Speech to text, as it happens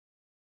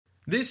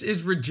This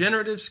is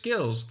Regenerative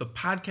Skills, the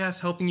podcast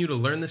helping you to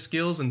learn the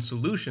skills and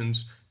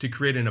solutions to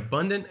create an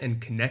abundant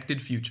and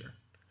connected future.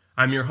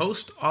 I'm your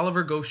host,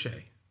 Oliver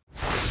Gaucher.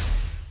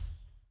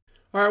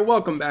 All right,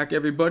 welcome back,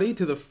 everybody,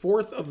 to the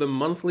fourth of the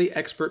monthly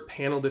expert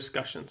panel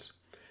discussions.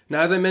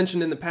 Now, as I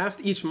mentioned in the past,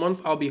 each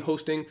month I'll be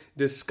hosting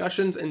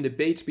discussions and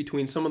debates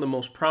between some of the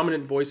most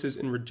prominent voices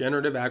in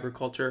regenerative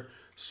agriculture,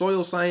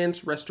 soil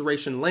science,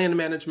 restoration land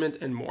management,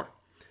 and more.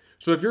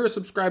 So if you're a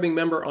subscribing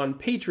member on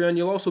Patreon,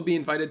 you'll also be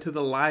invited to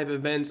the live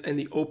events and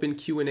the open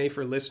Q&A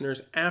for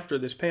listeners after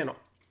this panel.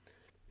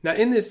 Now,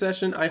 in this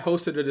session, I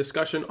hosted a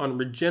discussion on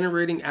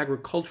regenerating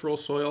agricultural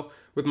soil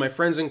with my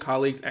friends and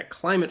colleagues at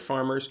Climate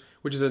Farmers,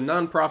 which is a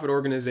nonprofit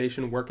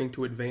organization working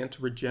to advance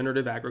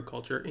regenerative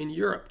agriculture in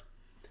Europe.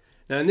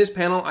 Now, in this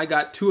panel, I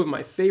got two of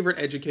my favorite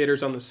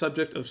educators on the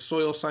subject of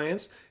soil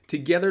science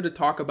together to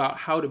talk about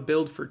how to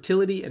build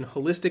fertility and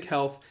holistic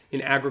health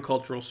in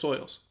agricultural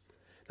soils.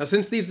 Now,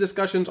 since these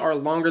discussions are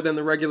longer than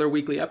the regular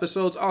weekly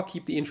episodes, I'll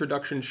keep the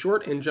introduction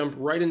short and jump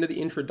right into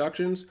the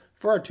introductions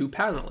for our two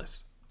panelists.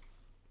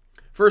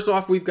 First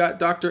off, we've got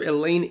Dr.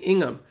 Elaine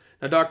Ingham.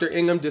 Now, Dr.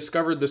 Ingham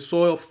discovered the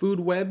soil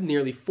food web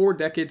nearly 4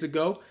 decades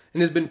ago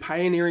and has been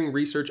pioneering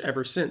research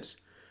ever since.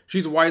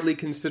 She's widely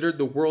considered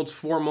the world's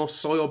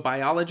foremost soil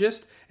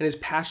biologist and is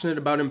passionate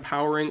about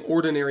empowering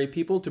ordinary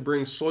people to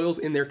bring soils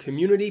in their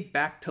community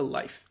back to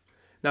life.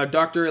 Now,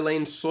 Dr.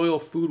 Elaine's soil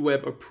food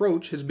web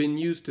approach has been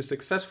used to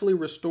successfully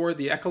restore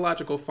the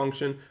ecological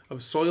function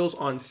of soils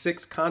on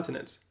 6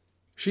 continents.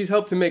 She's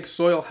helped to make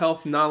soil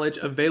health knowledge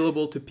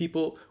available to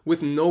people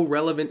with no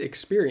relevant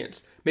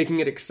experience, making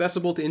it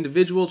accessible to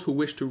individuals who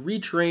wish to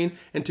retrain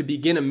and to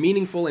begin a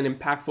meaningful and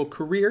impactful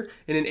career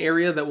in an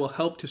area that will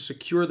help to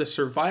secure the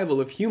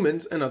survival of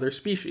humans and other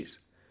species.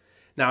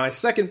 Now, our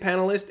second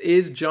panelist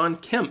is John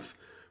Kempf,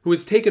 who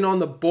has taken on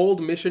the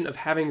bold mission of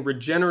having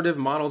regenerative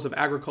models of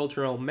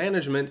agricultural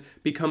management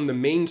become the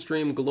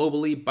mainstream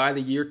globally by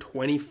the year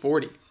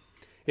 2040.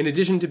 In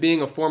addition to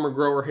being a former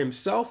grower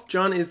himself,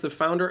 John is the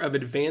founder of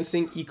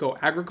Advancing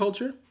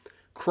Eco-Agriculture,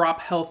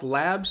 Crop Health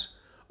Labs,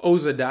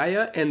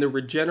 Ozadiah, and the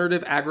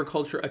Regenerative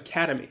Agriculture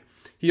Academy.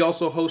 He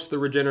also hosts the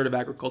Regenerative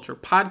Agriculture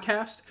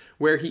podcast,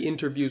 where he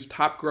interviews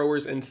top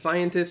growers and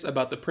scientists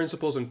about the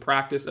principles and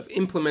practice of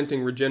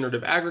implementing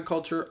regenerative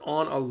agriculture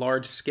on a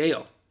large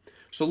scale.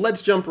 So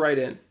let's jump right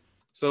in.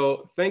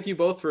 So thank you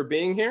both for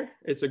being here.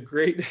 It's a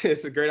great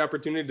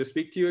opportunity to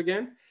speak to you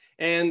again.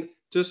 And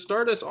to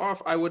start us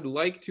off, I would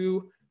like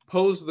to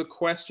pose the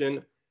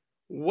question,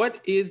 what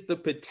is the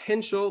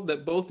potential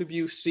that both of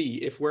you see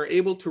if we're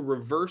able to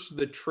reverse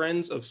the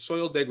trends of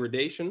soil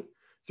degradation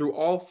through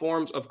all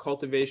forms of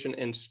cultivation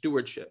and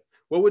stewardship?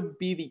 What would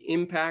be the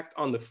impact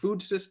on the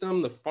food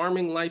system, the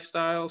farming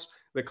lifestyles,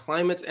 the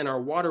climates, and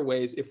our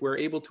waterways if we're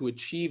able to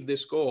achieve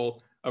this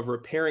goal of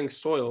repairing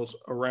soils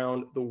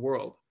around the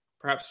world?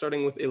 Perhaps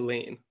starting with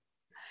Elaine.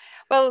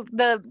 Well,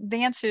 the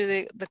answer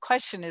to the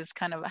question is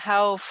kind of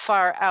how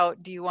far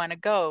out do you want to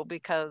go?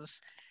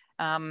 Because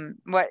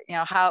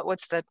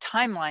what's the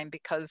timeline?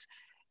 Because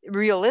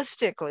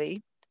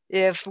realistically,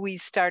 if we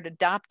start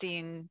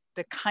adopting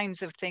the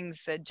kinds of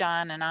things that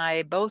John and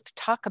I both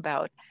talk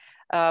about,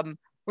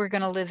 we're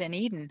going to live in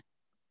Eden.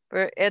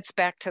 It's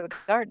back to the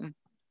garden.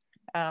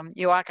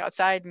 You walk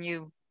outside and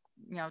you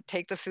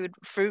take the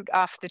fruit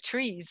off the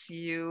trees.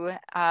 You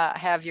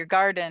have your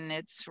garden.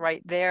 It's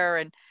right there,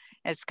 and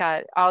it's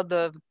got all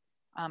the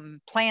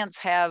plants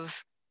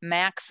have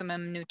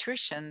maximum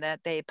nutrition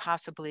that they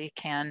possibly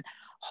can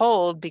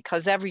hold,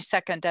 because every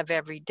second of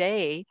every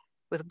day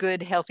with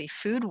good healthy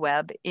food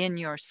web in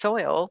your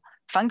soil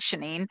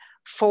functioning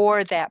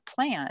for that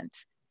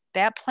plant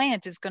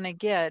is going to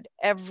get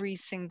every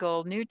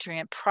single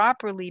nutrient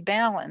properly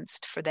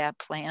balanced for that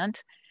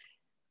plant,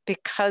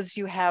 because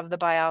you have the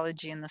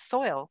biology in the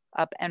soil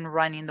up and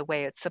running the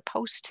way it's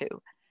supposed to.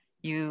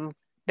 You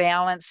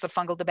balance the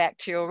fungal to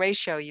bacterial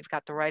ratio. You've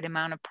got the right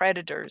amount of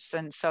predators.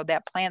 And so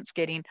that plant's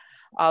getting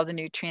all the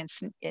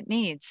nutrients it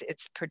needs.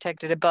 It's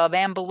protected above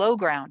and below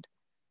ground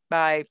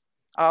by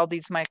all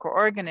these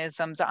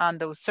microorganisms on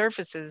those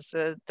surfaces.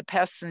 The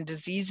pests and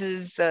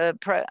diseases, the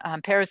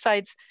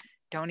parasites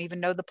don't even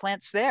know the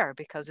plant's there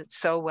because it's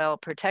so well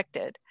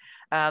protected.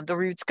 The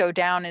roots go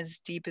down as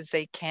deep as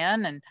they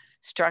can, and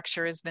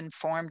structure has been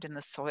formed in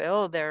the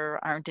soil. There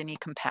aren't any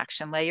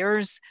compaction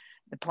layers.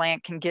 The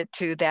plant can get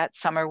to that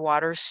summer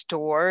water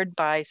stored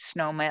by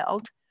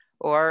snowmelt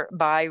or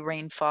by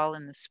rainfall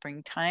in the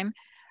springtime.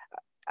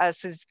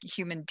 Us as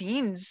human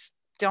beings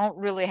don't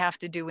really have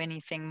to do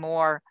anything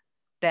more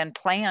than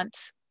plant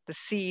the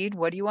seed.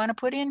 What do you want to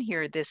put in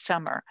here this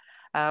summer?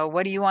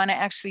 What do you want to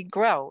actually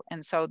grow?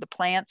 And so the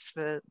plants,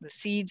 the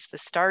seeds, the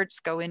starts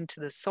go into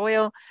the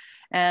soil.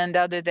 And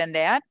other than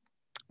that,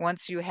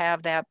 once you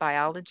have that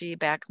biology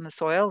back in the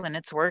soil and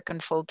it's working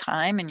full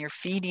time and you're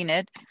feeding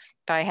it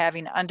by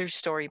having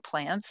understory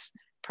plants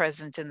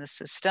present in the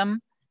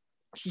system,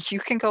 you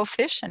can go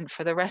fishing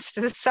for the rest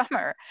of the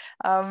summer,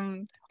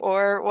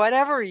 or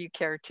whatever you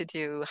care to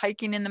do,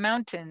 hiking in the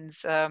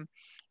mountains.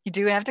 You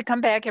do have to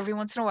come back every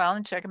once in a while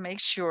and check and make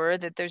sure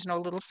that there's no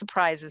little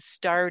surprises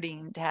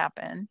starting to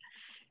happen.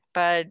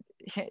 But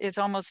it's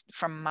almost,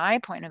 from my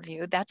point of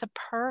view, that's a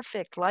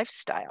perfect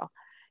lifestyle.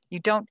 You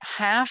don't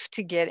have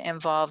to get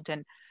involved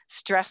in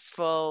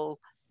stressful,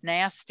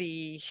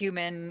 nasty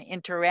human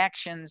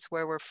interactions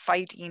where we're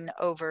fighting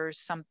over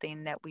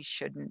something that we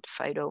shouldn't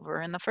fight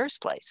over in the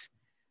first place.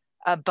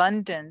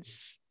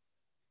 Abundance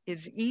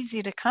is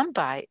easy to come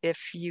by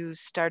if you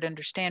start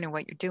understanding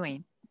what you're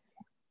doing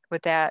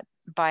with that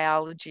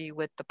biology,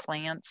 with the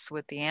plants,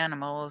 with the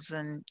animals.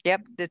 And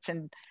yep, it's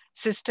in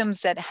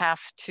systems that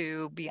have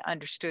to be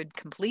understood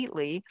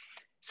completely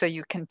so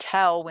you can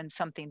tell when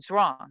something's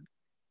wrong.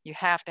 You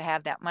have to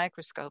have that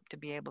microscope to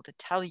be able to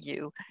tell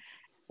you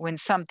when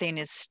something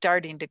is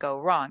starting to go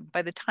wrong.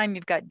 By the time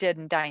you've got dead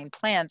and dying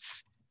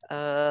plants,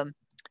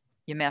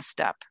 you messed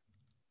up.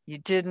 You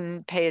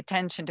didn't pay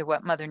attention to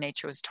what Mother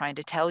Nature was trying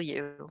to tell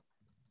you.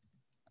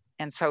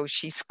 And so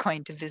she's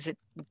going to visit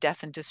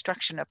death and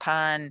destruction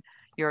upon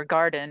your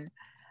garden.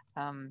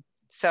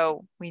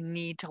 So we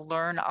need to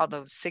learn all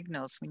those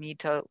signals. We need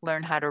to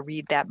learn how to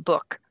read that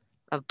book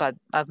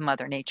of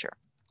Mother Nature.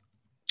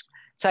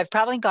 So I've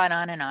probably gone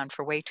on and on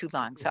for way too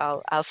long.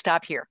 So I'll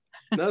stop here.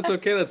 No, it's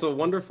okay. That's a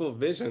wonderful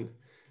vision.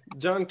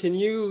 John, can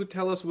you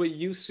tell us what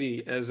you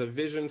see as a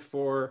vision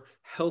for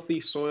healthy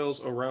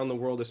soils around the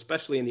world,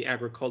 especially in the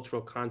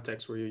agricultural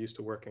context where you're used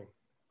to working?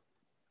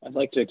 I'd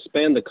like to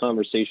expand the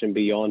conversation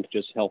beyond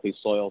just healthy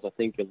soils. I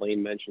think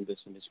Elaine mentioned this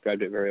and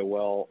described it very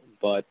well,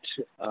 but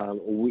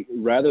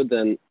rather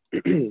than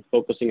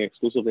focusing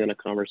exclusively on a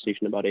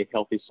conversation about a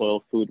healthy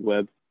soil food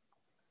web,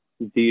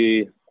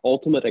 the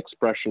ultimate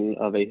expression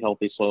of a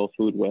healthy soil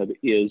food web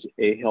is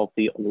a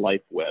healthy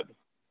life web.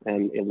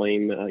 And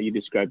Elaine, you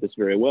described this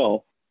very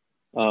well.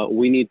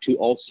 We need to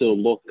also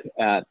look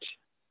at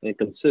and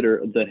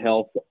consider the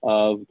health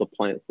of the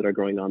plants that are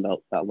growing on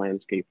that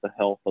landscape, the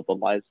health of the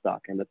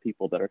livestock and the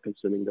people that are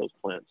consuming those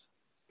plants.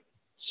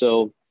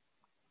 So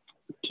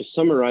to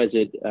summarize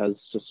it as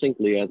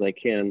succinctly as I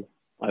can,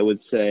 I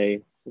would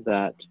say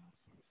that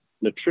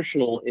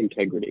nutritional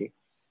integrity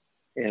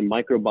and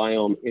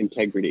microbiome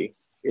integrity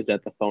is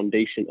at the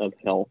foundation of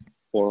health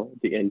for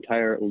the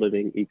entire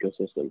living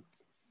ecosystem.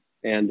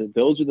 And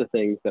those are the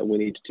things that we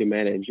need to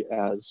manage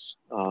as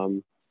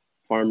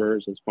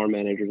farmers, as farm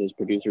managers, as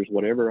producers,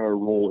 whatever our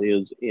role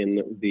is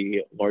in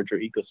the larger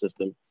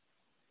ecosystem.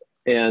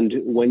 And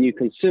when you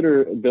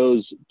consider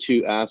those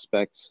two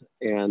aspects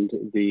and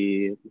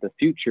the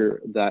future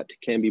that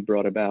can be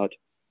brought about,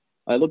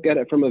 I look at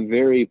it from a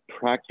very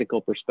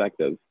practical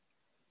perspective.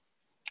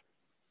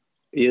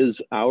 Is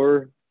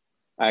our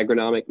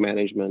agronomic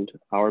management,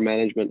 our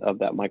management of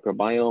that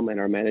microbiome and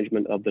our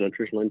management of the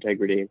nutritional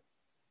integrity,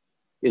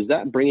 is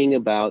that bringing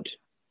about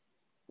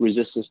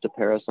resistance to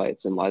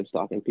parasites in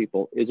livestock and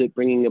people? Is it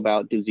bringing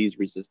about disease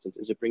resistance?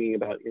 Is it bringing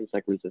about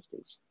insect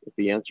resistance? If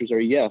the answers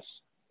are yes,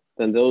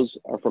 then those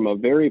are, from a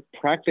very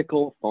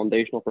practical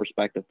foundational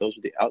perspective, those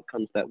are the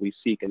outcomes that we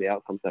seek and the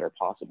outcomes that are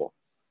possible.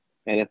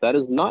 And if that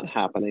is not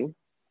happening,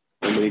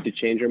 then we need to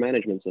change our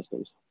management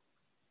systems.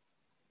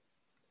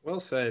 Well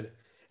said.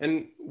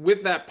 And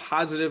with that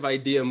positive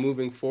idea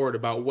moving forward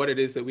about what it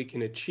is that we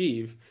can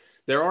achieve,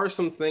 there are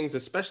some things,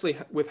 especially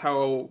with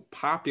how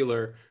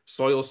popular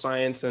soil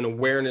science and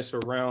awareness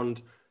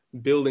around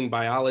building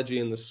biology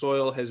in the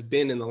soil has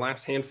been in the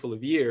last handful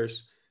of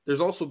years.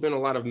 There's also been a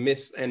lot of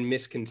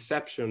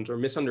misconceptions or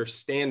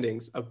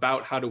misunderstandings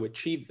about how to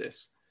achieve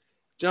this.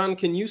 John,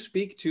 can you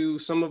speak to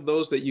some of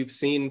those that you've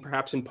seen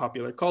perhaps in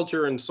popular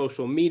culture and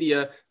social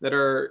media that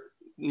are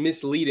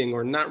misleading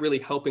or not really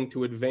helping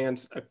to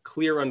advance a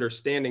clear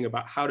understanding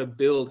about how to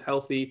build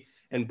healthy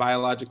and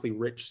biologically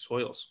rich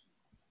soils?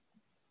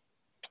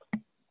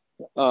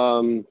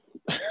 That's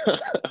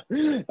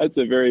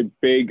a very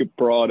big,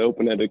 broad,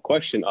 open-ended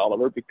question,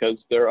 Oliver, because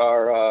there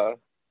are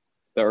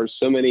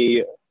so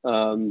many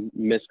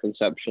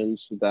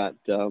misconceptions that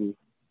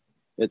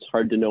it's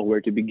hard to know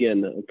where to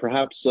begin.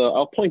 Perhaps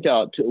I'll point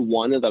out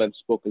one that I've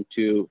spoken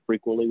to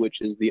frequently, which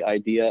is the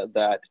idea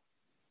that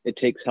it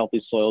takes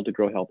healthy soil to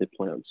grow healthy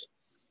plants.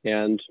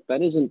 And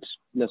that isn't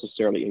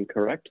necessarily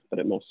incorrect, but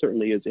it most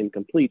certainly is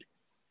incomplete,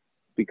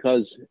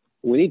 because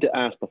we need to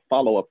ask the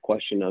follow-up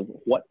question of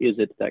what is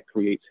it that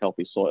creates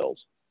healthy soils?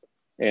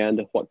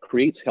 And what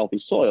creates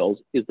healthy soils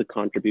is the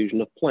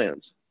contribution of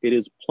plants. It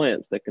is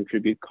plants that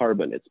contribute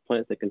carbon. It's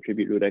plants that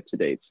contribute root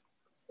exudates.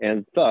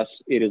 And thus,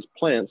 it is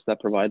plants that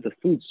provide the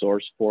food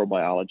source for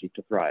biology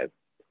to thrive.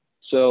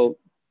 So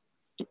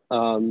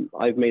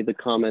I've made the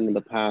comment in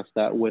the past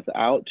that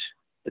without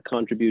the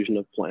contribution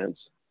of plants,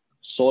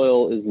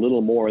 soil is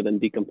little more than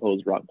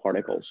decomposed rock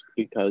particles,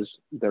 because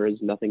there is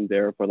nothing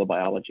there for the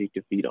biology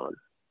to feed on.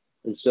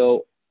 And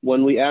so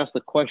when we ask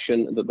the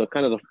question,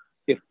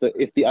 if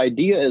the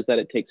idea is that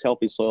it takes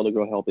healthy soil to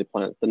grow healthy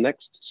plants, the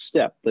next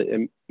step,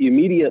 the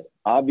immediate,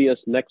 obvious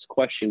next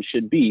question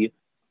should be,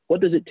 what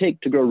does it take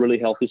to grow really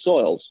healthy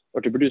soils or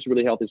to produce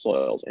really healthy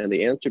soils? And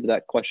the answer to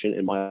that question,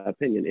 in my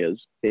opinion,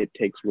 is it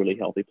takes really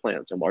healthy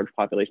plants and large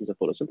populations of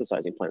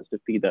photosynthesizing plants to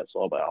feed that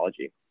soil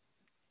biology.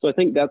 So I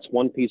think that's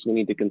one piece we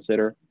need to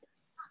consider.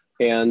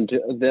 And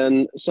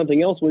then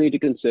something else we need to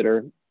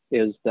consider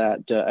is that,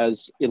 as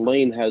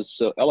Elaine has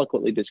so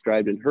eloquently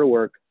described in her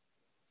work,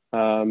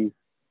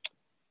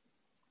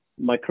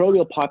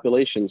 microbial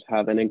populations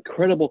have an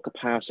incredible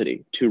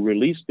capacity to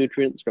release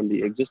nutrients from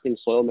the existing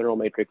soil mineral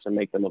matrix and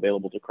make them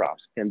available to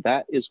crops. And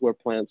that is where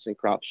plants and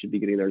crops should be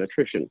getting their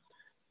nutrition.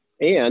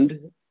 And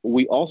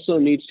we also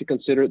need to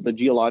consider the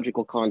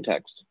geological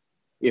context.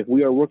 If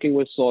we are working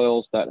with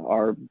soils that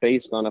are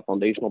based on a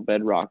foundational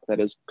bedrock that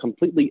is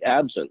completely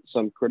absent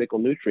some critical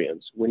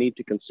nutrients, we need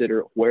to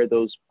consider where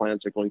those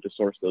plants are going to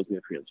source those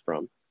nutrients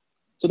from.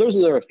 So those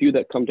are a few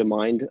that come to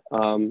mind.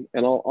 And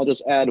I'll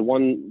just add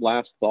one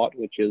last thought,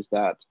 which is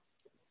that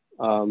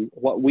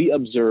what we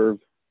observe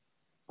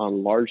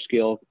on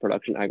large-scale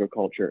production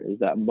agriculture is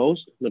that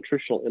most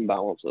nutritional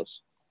imbalances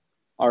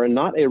are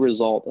not a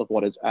result of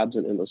what is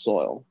absent in the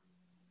soil.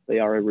 They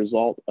are a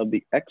result of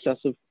the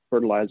excessive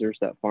fertilizers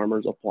that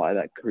farmers apply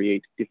that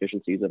create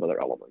deficiencies of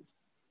other elements.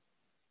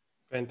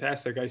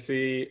 Fantastic. I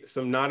see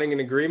some nodding in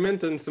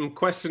agreement and some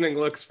questioning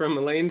looks from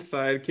Elaine's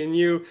side. Can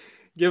you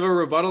give a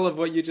rebuttal of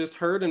what you just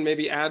heard and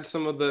maybe add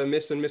some of the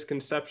myths and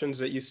misconceptions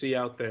that you see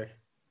out there?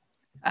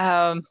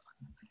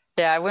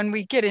 Yeah, when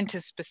we get into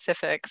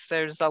specifics,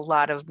 there's a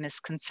lot of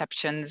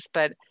misconceptions,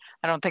 but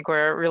I don't think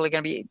we're really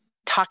going to be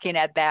talking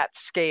at that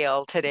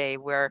scale today.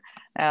 Where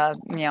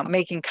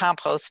making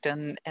compost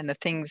and the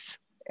things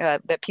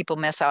that people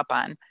mess up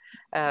on.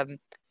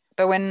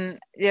 But when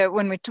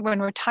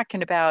we're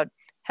talking about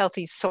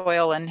healthy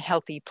soil and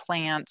healthy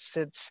plants,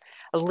 it's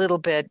a little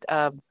bit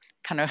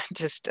kind of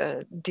just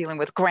dealing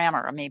with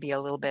grammar, maybe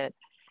a little bit.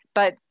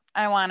 But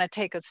I want to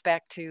take us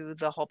back to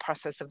the whole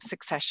process of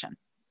succession.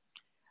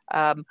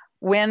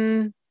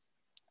 When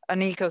an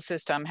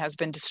ecosystem has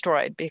been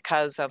destroyed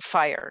because of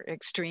fire,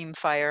 extreme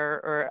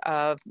fire,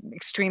 or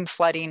extreme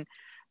flooding,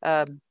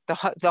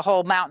 the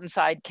whole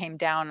mountainside came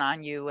down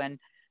on you, and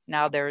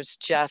now there's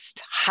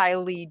just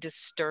highly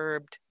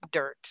disturbed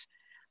dirt.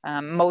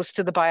 Most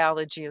of the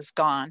biology is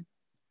gone.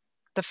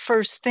 The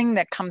first thing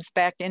that comes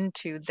back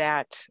into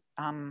that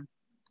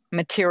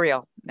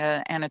material,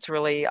 and it's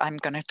really, I'm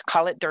going to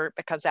call it dirt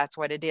because that's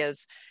what it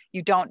is.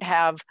 You don't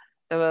have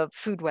the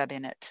food web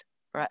in it,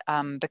 right?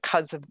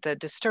 Because of the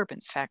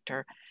disturbance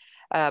factor.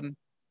 And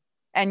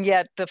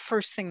yet the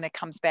first thing that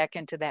comes back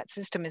into that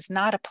system is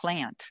not a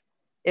plant.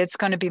 It's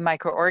going to be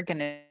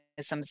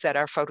microorganisms that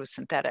are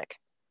photosynthetic.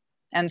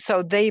 And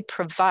so they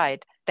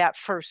provide that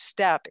first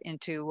step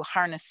into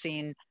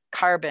harnessing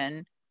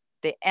carbon,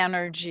 the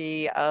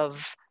energy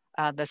of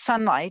the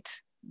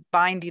sunlight,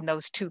 binding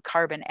those two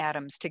carbon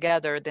atoms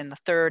together, then the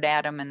third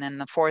atom, and then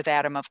the fourth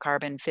atom of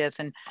carbon, fifth,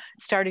 and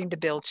starting to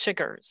build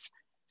sugars.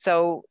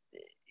 So,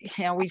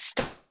 we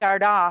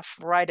start off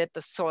right at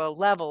the soil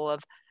level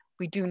of,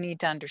 we do need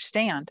to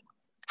understand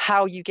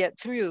how you get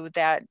through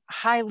that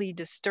highly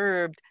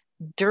disturbed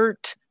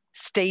dirt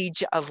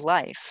stage of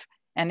life.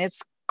 And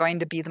it's going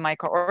to be the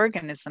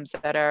microorganisms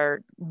that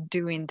are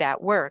doing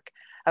that work.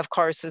 Of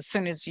course, as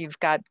soon as you've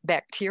got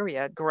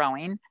bacteria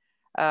growing,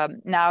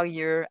 now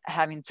you're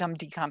having some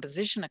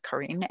decomposition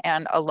occurring,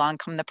 and along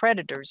come the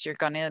predators. You're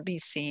going to be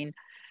seeing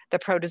the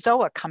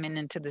protozoa coming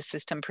into the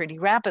system pretty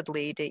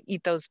rapidly to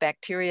eat those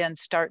bacteria and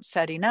start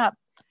setting up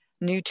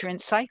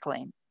nutrient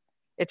cycling.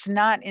 It's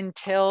not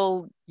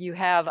until you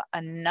have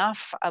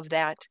enough of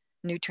that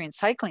nutrient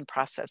cycling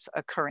process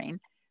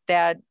occurring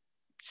that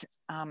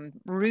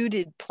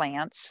rooted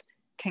plants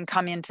can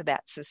come into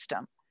that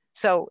system.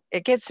 So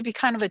it gets to be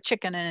kind of a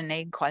chicken and an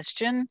egg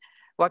question.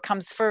 What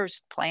comes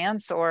first,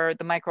 plants or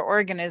the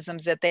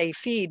microorganisms that they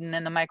feed? And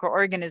then the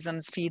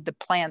microorganisms feed the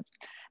plant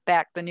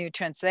back the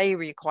nutrients they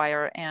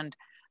require. And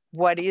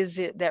what is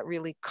it that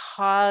really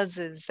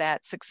causes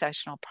that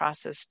successional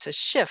process to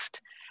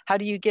shift? How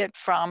do you get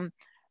from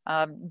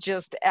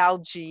just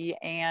algae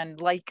and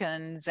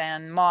lichens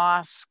and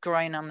moss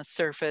growing on the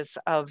surface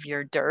of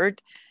your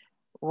dirt?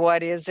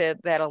 What is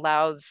it that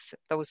allows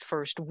those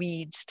first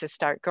weeds to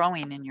start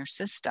growing in your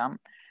system?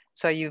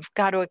 So you've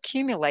got to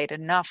accumulate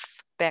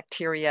enough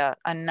bacteria,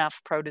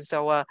 enough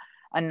protozoa,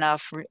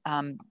 enough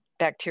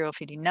bacterial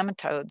feeding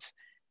nematodes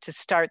to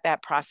start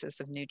that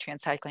process of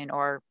nutrient cycling,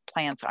 or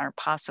plants aren't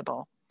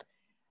possible.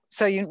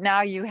 So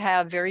now you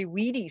have very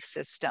weedy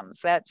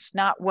systems. That's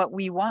not what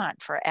we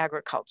want for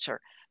agriculture.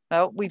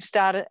 Well,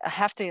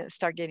 have to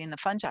start getting the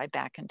fungi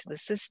back into the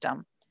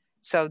system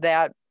so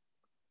that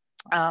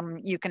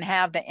you can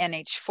have the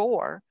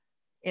NH4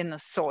 in the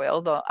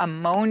soil. The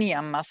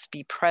ammonia must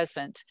be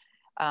present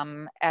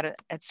at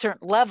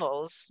certain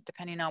levels,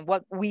 depending on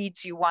what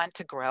weeds you want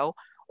to grow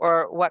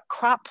or what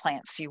crop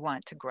plants you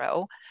want to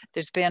grow.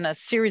 There's been a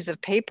series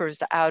of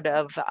papers out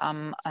of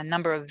a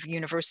number of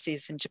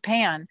universities in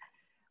Japan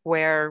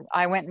where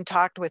I went and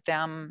talked with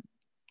them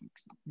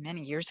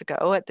many years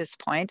ago at this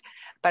point,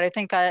 but I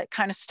think I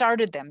kind of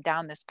started them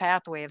down this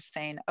pathway of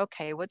saying,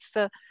 okay, what's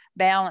the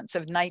balance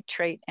of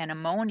nitrate and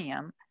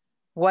ammonium?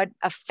 What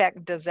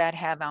effect does that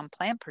have on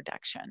plant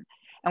production?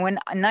 And when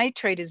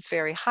nitrate is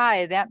very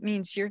high, that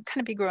means you're going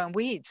to be growing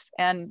weeds,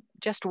 and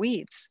just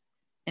weeds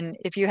And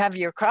if you have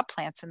your crop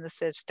plants in the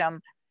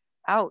system,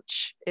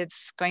 ouch,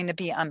 it's going to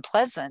be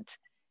unpleasant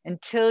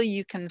until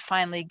you can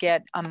finally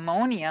get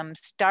ammonium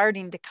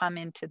starting to come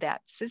into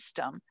that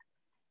system.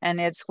 And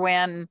it's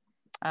when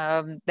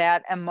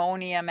that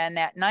ammonium and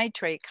that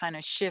nitrate kind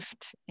of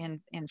shift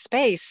in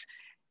space.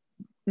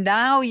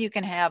 Now you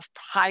can have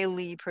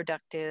highly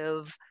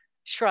productive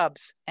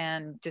shrubs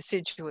and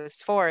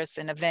deciduous forests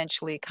and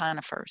eventually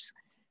conifers.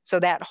 So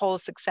that whole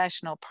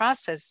successional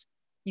process,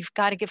 you've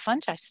got to get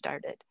fungi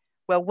started.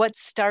 Well, what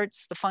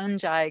starts the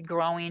fungi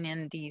growing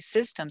in these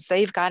systems?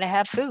 They've got to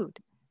have food.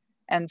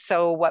 And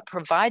so what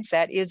provides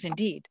that is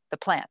indeed the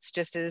plants,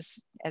 just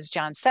as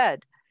John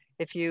said.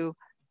 If you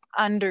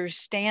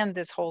understand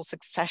this whole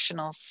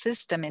successional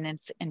system in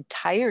its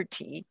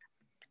entirety,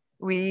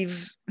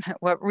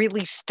 what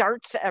really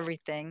starts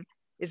everything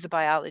is the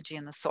biology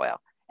in the soil.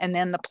 And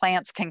then the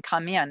plants can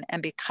come in.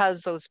 And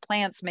because those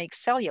plants make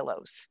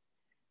cellulose,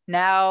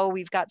 now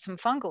we've got some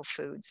fungal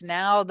foods.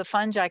 Now the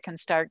fungi can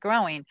start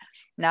growing.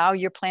 Now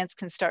your plants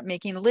can start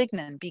making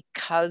lignin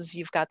because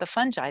you've got the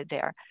fungi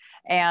there.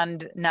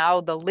 And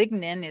now the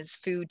lignin is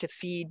food to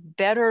feed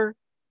better,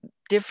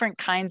 different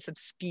kinds of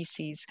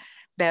species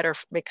better,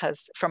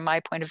 because from my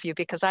point of view,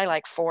 because I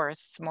like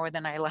forests more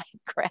than I like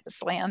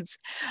grasslands.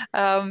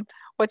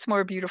 What's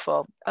more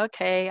beautiful?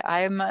 Okay,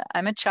 I'm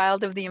a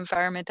child of the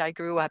environment. I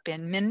grew up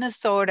in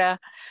Minnesota,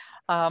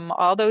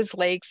 all those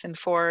lakes and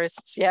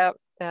forests. Yeah,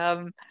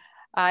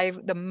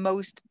 the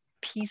most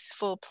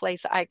peaceful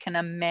place I can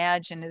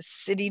imagine is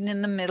sitting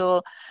in the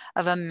middle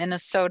of a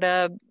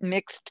Minnesota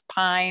mixed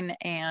pine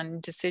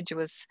and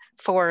deciduous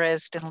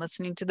forest and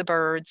listening to the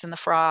birds and the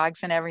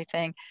frogs and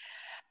everything.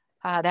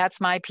 That's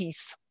my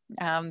peace.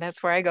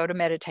 That's where I go to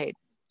meditate.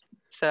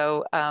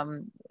 So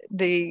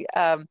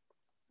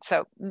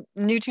so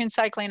nutrient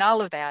cycling,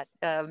 all of that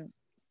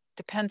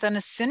depends on a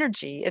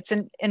synergy. It's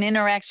an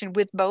interaction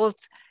with both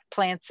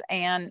plants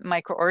and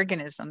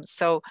microorganisms.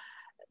 So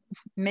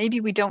maybe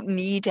we don't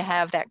need to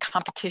have that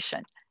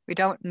competition. We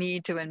don't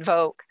need to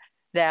invoke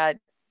that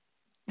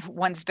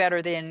one's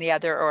better than the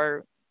other,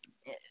 or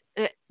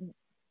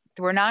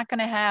we're not going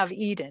to have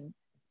Eden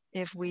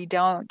if we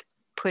don't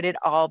put it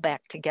all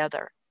back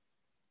together.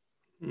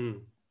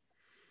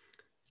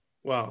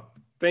 Wow.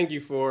 Thank you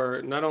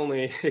for not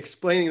only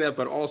explaining that,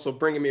 but also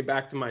bringing me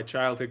back to my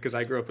childhood, because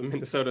I grew up in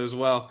Minnesota as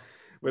well,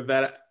 with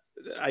that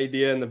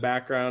idea in the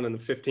background and the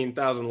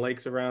 15,000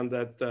 lakes around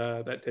that.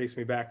 That takes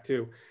me back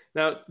too.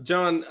 Now,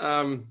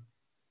 John,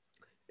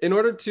 in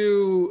order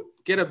to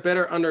get a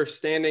better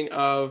understanding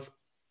of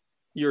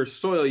your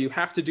soil, you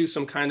have to do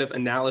some kind of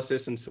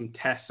analysis and some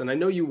tests. And I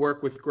know you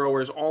work with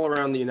growers all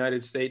around the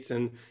United States,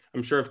 and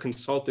I'm sure have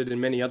consulted in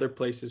many other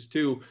places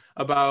too,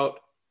 about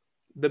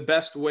the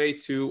best way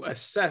to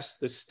assess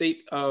the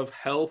state of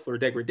health or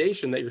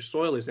degradation that your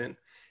soil is in.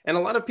 And a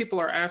lot of people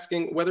are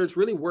asking whether it's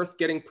really worth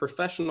getting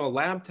professional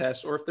lab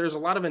tests, or if there's a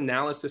lot of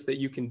analysis that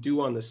you can do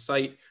on the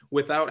site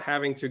without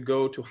having to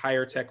go to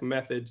higher tech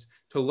methods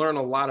to learn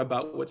a lot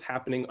about what's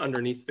happening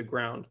underneath the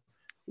ground.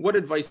 What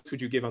advice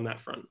would you give on that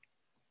front?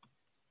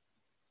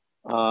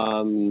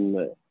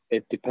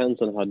 It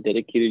depends on how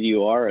dedicated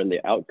you are and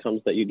the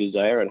outcomes that you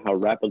desire and how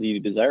rapidly you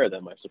desire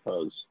them, I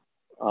suppose.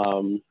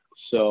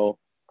 So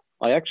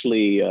I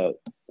actually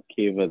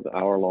gave an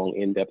hour-long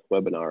in-depth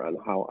webinar on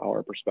how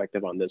our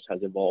perspective on this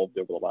has evolved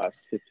over the last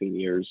 15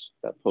 years.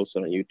 That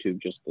posted on YouTube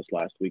just this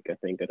last week, I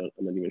think. I'm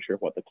not even sure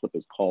what the clip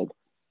is called.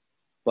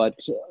 But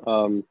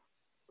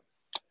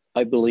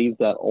I believe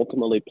that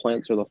ultimately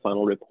plants are the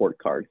final report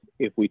card.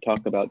 If we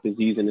talk about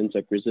disease and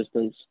insect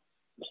resistance,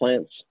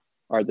 plants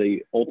are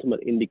the ultimate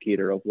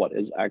indicator of what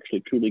is actually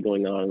truly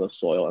going on in the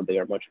soil, and they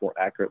are much more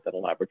accurate than a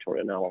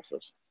laboratory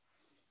analysis.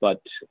 But,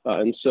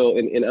 and so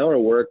in our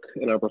work,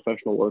 in our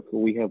professional work,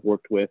 we have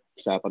worked with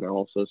sap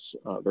analysis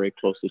very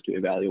closely to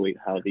evaluate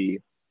how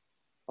the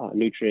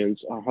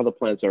nutrients, how the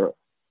plants are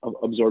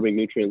absorbing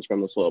nutrients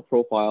from the soil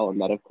profile. And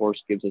that, of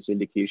course, gives us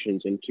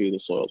indications into the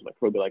soil's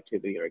microbial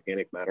activity,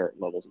 organic matter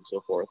levels, and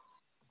so forth.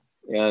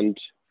 And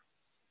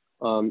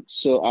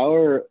so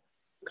our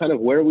kind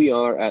of where we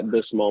are at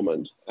this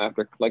moment,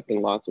 after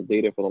collecting lots of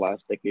data for the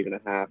last decade and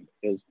a half,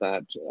 is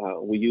that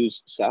we use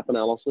sap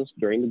analysis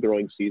during the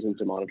growing season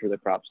to monitor the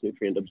crop's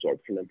nutrient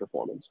absorption and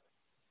performance.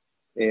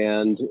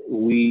 And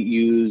we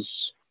use,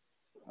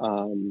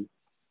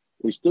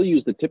 we still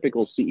use the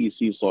typical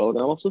CEC soil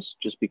analysis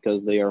just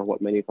because they are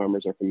what many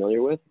farmers are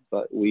familiar with,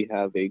 but we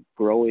have a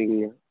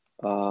growing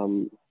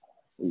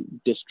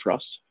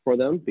distrust for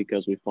them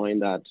because we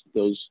find that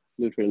those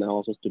nutrient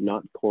analysis do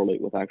not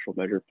correlate with actual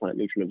measured plant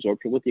nutrient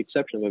absorption, with the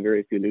exception of a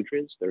very few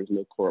nutrients. There is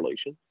no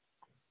correlation.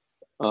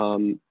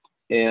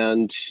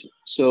 And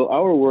so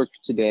our work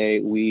today,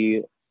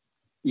 we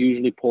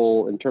usually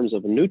pull, in terms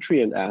of a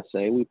nutrient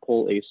assay, we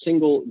pull a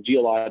single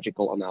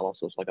geological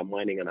analysis, like a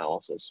mining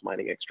analysis,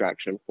 mining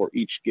extraction for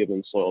each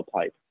given soil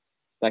type.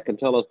 That can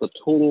tell us the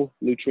total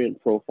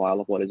nutrient profile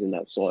of what is in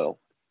that soil.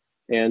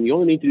 And you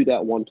only need to do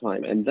that one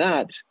time. And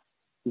that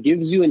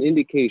gives you an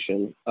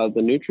indication of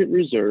the nutrient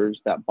reserves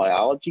that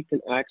biology can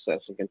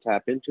access and can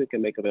tap into and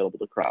can make available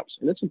to crops.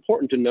 And it's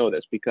important to know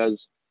this because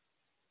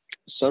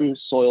some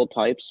soil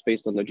types,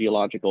 based on the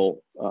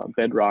geological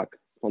bedrock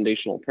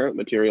foundational parent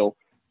material,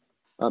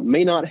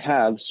 may not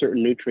have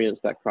certain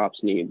nutrients that crops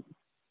need,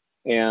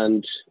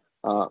 and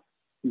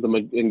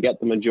get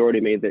the majority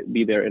may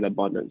be there in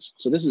abundance.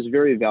 So this is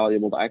very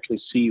valuable to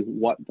actually see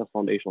what the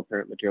foundational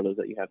parent material is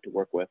that you have to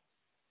work with.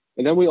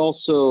 And then we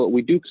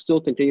do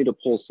still continue to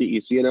pull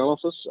CEC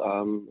analysis,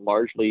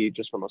 largely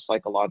just from a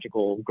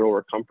psychological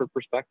grower comfort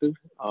perspective,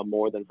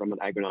 more than from an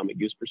agronomic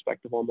use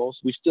perspective almost.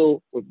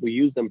 We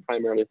use them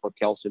primarily for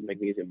calcium,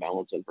 magnesium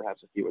balance, and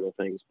perhaps a few other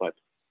things, but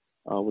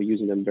we're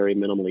using them very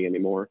minimally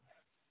anymore.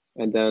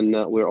 And then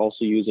we're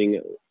also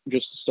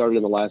just started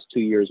in the last 2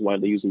 years,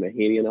 widely using the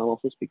Haney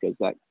analysis because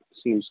that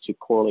seems to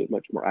correlate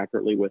much more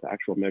accurately with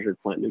actual measured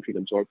plant nutrient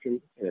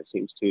absorption, and it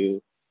seems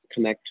to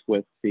connect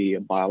with the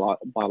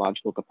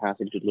biological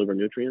capacity to deliver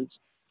nutrients.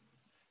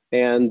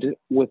 And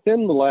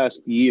within the last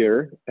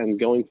year and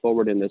going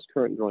forward in this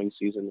current growing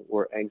season,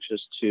 we're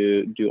anxious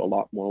to do a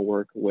lot more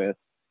work with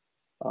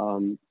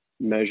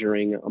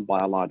measuring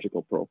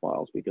biological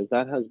profiles, because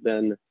that has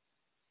been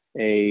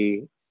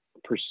a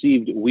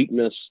perceived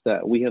weakness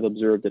that we have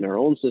observed in our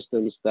own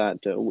systems, that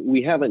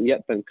we haven't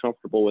yet been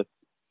comfortable with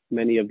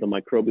many of the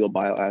microbial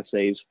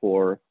bioassays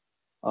for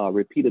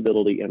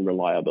repeatability and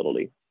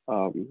reliability.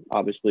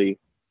 Obviously,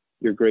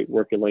 your great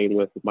work, Elaine,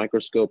 with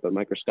microscope and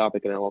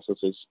microscopic analysis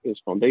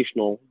is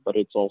foundational, but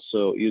it's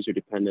also user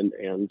dependent,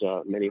 and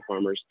many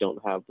farmers don't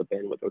have the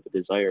bandwidth or the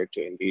desire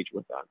to engage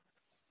with that.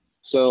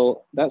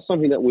 So that's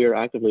something that we are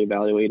actively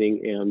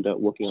evaluating and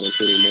working on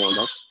including more, and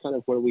that's kind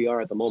of where we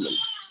are at the moment.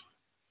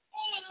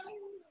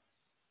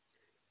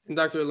 And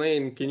Dr.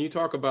 Elaine, can you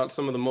talk about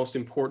some of the most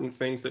important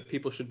things that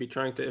people should be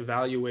trying to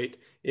evaluate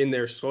in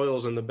their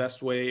soils and the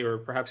best way, or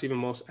perhaps even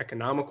most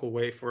economical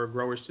way for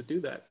growers to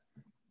do that?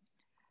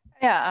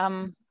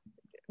 Yeah,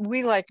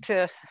 we like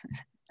to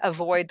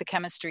avoid the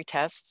chemistry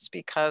tests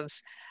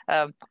because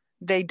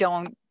they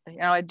don't,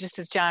 just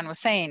as John was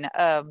saying,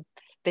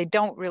 they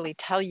don't really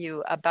tell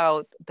you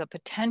about the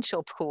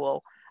potential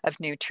pool of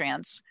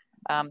nutrients.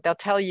 They'll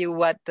tell you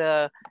what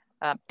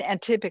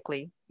and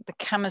typically the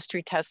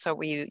chemistry tests that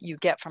you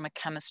get from a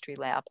chemistry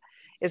lab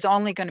is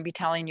only going to be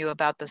telling you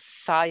about the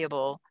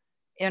soluble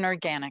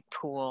inorganic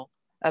pool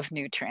of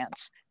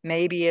nutrients.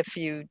 Maybe if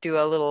you do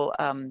a little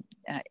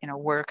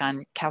work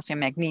on calcium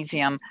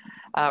magnesium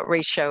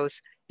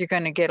ratios, you're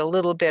going to get a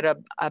little bit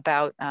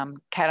about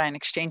cation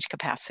exchange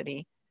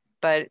capacity,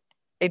 but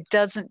it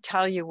doesn't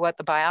tell you what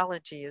the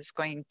biology is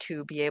going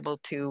to be able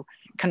to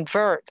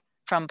convert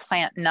from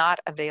plant not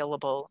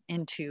available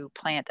into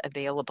plant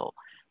available.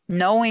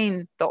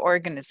 Knowing the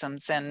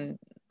organisms and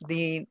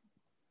the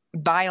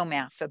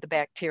biomass of the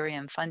bacteria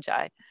and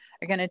fungi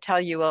are going to tell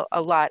you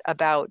a lot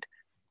about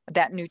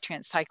that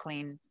nutrient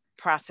cycling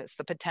process,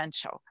 the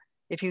potential.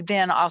 If you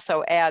then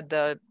also add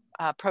the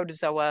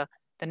protozoa,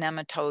 the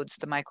nematodes,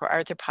 the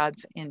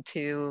microarthropods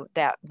into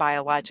that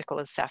biological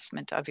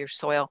assessment of your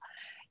soil,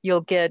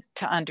 you'll get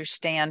to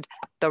understand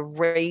the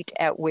rate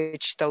at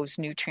which those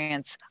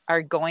nutrients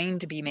are going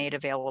to be made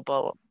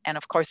available. And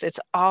of course, it's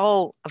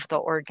all of the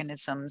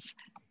organisms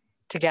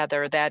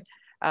together that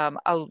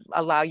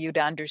allow you to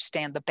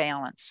understand the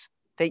balance,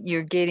 that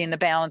you're getting the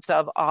balance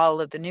of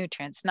all of the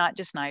nutrients, not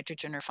just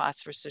nitrogen or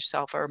phosphorus or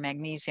sulfur or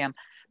magnesium,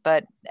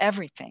 but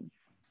everything.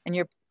 And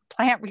your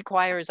plant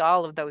requires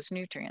all of those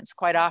nutrients.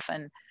 Quite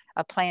often,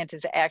 a plant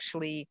is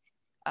actually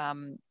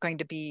going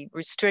to be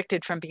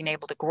restricted from being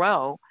able to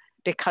grow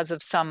because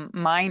of some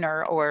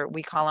minor, or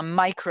we call them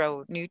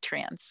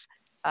micronutrients.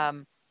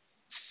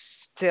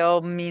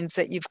 Still means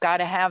that you've got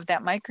to have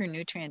that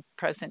micronutrient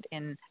present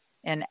in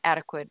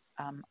adequate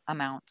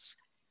amounts.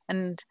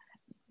 And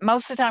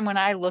most of the time when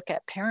I look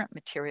at parent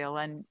material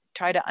and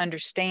try to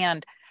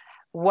understand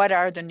what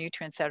are the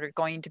nutrients that are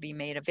going to be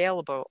made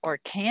available or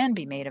can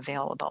be made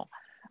available,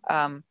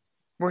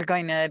 we're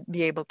going to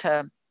be able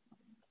to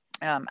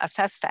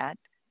assess that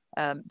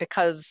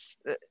because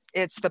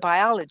it's the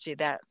biology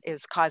that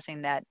is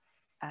causing that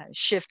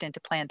shift into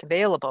plant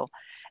available.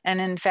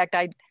 And in fact,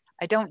 I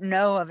don't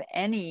know of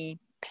any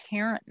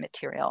parent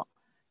material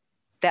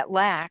that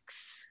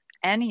lacks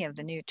any of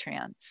the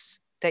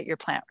nutrients that your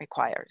plant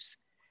requires.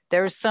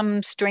 There's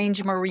some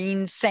strange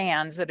marine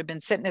sands that have been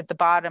sitting at the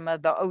bottom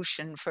of the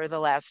ocean for the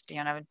last,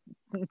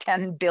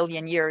 10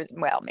 billion years.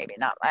 Well, maybe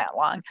not that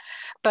long,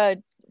 but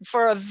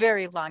for a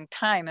very long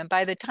time. And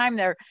by the time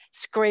they're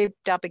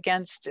scraped up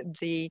against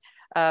the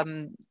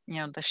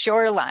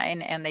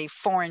shoreline and they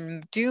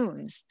form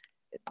dunes,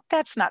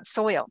 that's not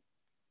soil.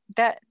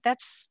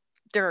 That's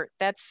dirt,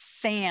 that's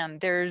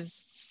sand. There's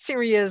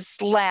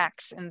serious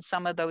lacks in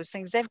some of those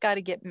things. They've got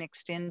to get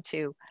mixed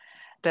into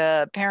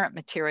the parent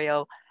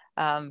material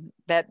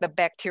that the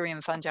bacteria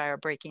and fungi are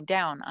breaking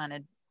down on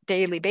a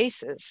daily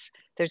basis.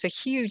 There's a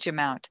huge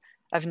amount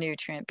of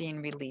nutrient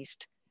being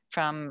released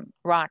from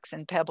rocks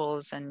and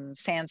pebbles and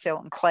sand,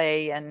 silt and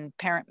clay and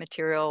parent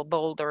material,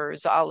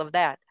 boulders, all of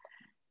that.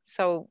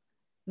 So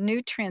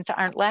nutrients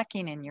aren't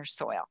lacking in your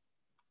soil.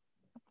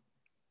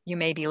 You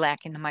may be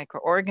lacking the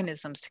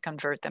microorganisms to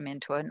convert them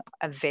into an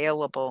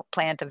available,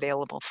 plant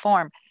available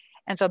form.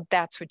 And so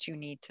that's what you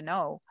need to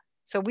know.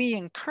 So we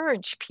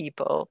encourage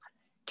people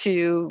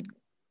to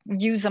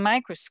use a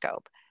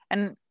microscope,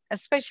 and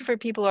especially for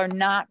people who are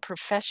not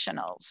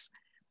professionals.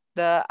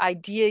 The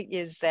idea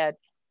is that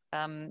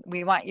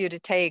we want you to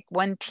take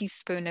 1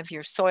 teaspoon of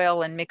your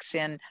soil and mix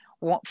in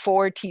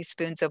 4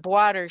 teaspoons of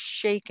water,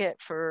 shake it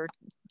for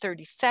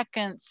 30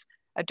 seconds.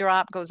 A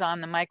drop goes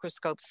on the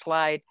microscope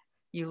slide.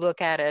 You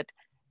look at it.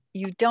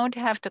 You don't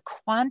have to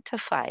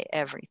quantify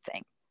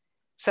everything.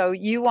 So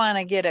you want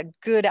to get a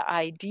good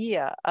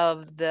idea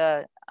of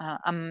the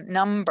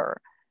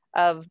number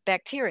of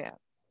bacteria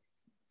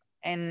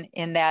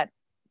in that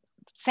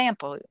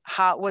sample.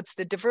 What's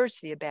the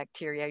diversity of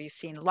bacteria? Are you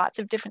seeing lots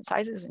of different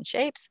sizes and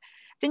shapes?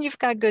 Then you've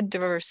got good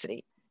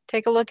diversity.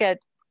 Take a look at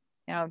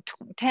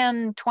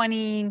 10,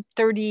 20,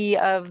 30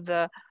 of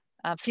the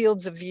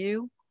fields of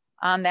view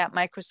on that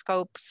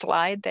microscope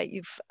slide that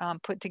you've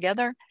put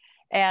together,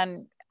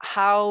 and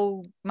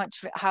how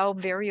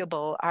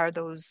variable are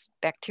those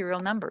bacterial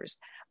numbers?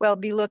 Well,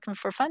 be looking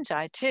for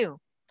fungi too.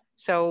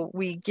 So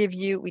we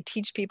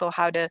teach people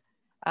how to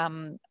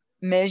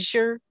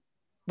measure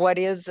what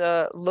is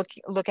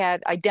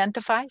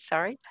identify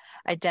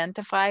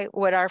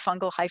what are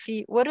fungal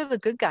hyphae, what are the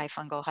good guy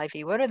fungal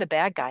hyphae, what are the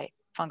bad guy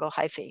fungal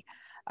hyphae.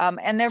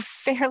 And they're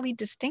fairly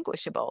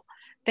distinguishable.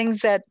 Things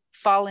that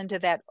fall into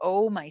that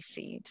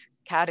omycete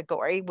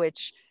category,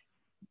 which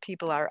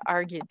people are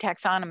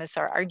taxonomists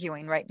are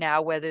arguing right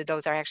now whether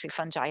those are actually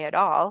fungi at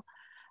all.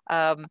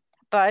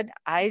 But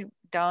I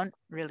don't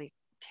really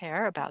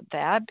care about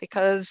that,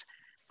 because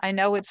I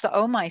know it's the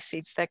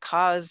omycetes that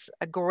cause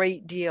a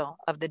great deal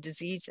of the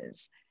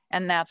diseases.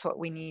 And that's what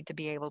we need to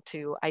be able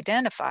to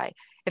identify.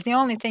 If the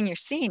only thing you're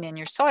seeing in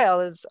your soil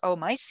is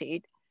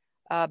omycete,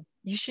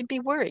 you should be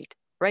worried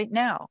right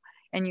now.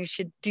 And you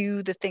should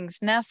do the things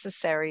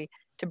necessary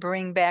to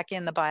bring back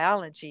in the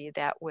biology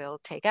that will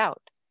take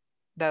out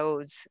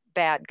those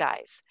bad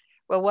guys.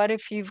 Well, what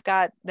if you've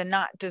got the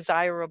not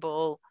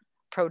desirable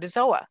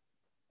protozoa?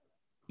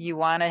 You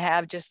want to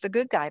have just the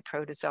good guy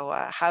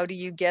protozoa. How do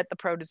you get the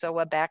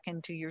protozoa back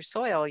into your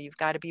soil? You've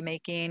got to be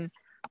making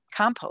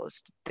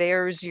compost.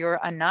 There's your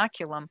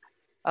inoculum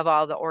of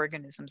all the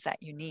organisms that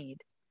you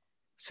need.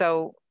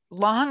 So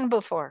long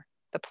before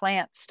the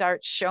plant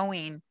starts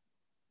showing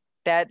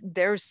that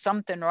there's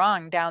something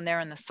wrong down there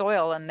in the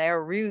soil and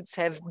their roots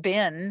have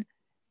been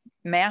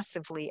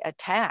massively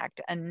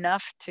attacked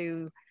enough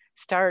to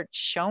start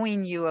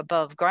showing you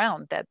above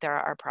ground that there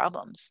are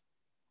problems,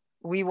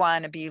 we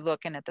want to be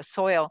looking at the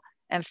soil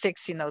and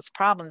fixing those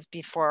problems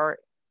before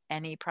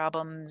any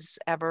problems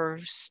ever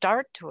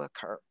start to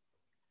occur.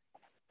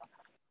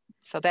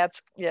 So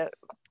that's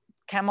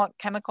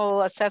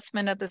chemical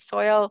assessment of the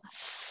soil.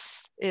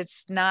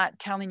 It's not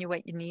telling you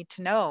what you need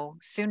to know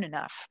soon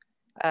enough.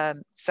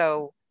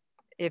 So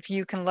if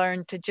you can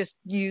learn to just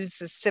use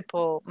the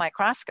simple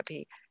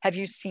microscopy, have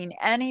you seen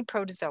any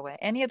protozoa,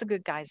 any of the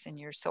good guys in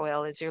your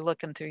soil as you're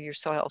looking through your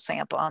soil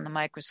sample on the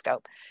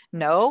microscope?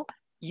 No,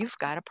 you've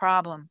got a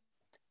problem.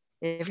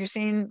 If you're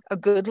seeing a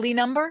goodly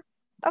number,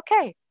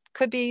 okay,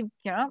 could be,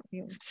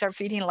 you start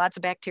feeding lots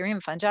of bacteria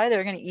and fungi,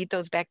 they're going to eat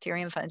those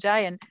bacteria and fungi,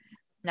 and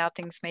now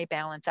things may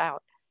balance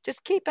out.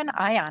 Just keep an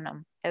eye on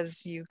them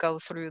as you go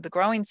through the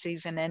growing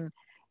season, and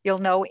you'll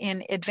know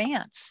in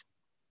advance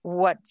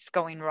what's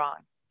going wrong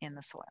in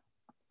the soil.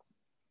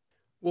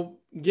 Well,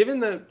 given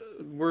that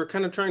we're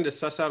kind of trying to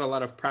suss out a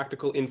lot of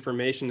practical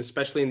information,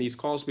 especially in these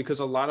calls, because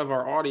a lot of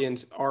our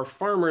audience are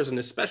farmers and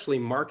especially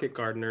market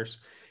gardeners,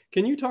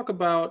 can you talk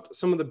about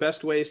some of the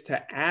best ways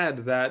to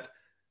add that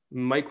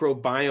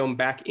microbiome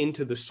back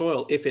into the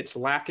soil if it's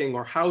lacking,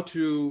 or how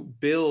to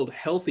build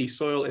healthy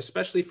soil,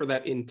 especially for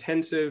that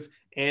intensive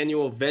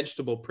annual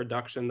vegetable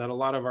production that a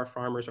lot of our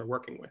farmers are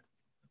working with?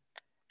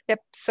 Yep.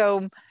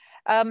 So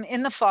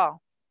in the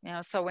fall,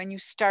 so when you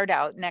start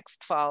out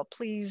next fall,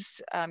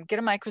 please get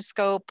a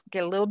microscope,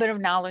 get a little bit of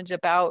knowledge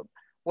about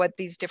what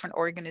these different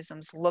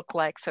organisms look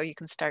like so you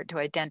can start to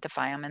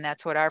identify them. And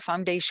that's what our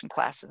foundation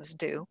classes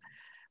do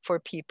for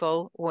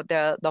people.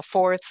 The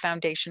 4th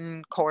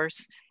foundation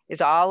course is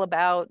all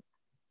about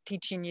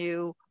teaching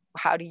you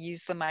how to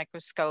use the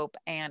microscope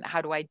and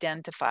how to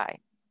identify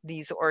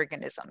these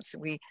organisms.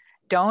 We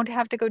don't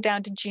have to go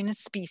down to genus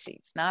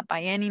species, not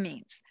by any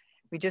means.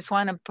 We just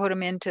want to put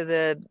them into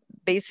the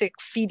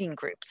basic feeding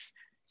groups.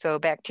 So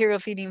bacterial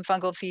feeding,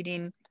 fungal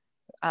feeding,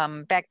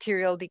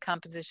 bacterial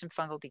decomposition,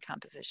 fungal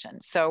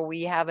decomposition. So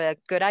we have a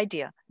good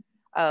idea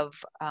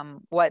of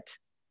what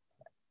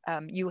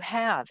you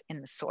have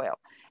in the soil.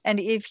 And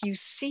if you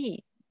see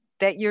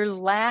that you're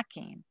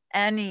lacking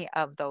any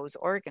of those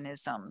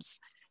organisms,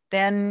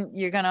 then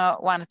you're going to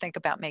want to think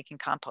about making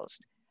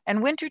compost.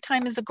 And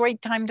wintertime is a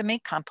great time to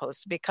make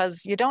compost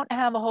because you don't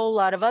have a whole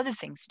lot of other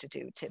things to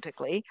do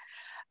typically.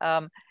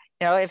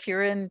 If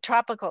you're in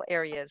tropical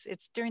areas,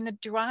 it's during the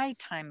dry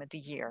time of the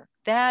year.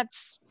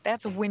 That's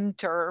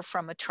winter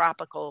from a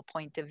tropical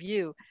point of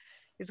view.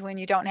 is when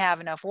you don't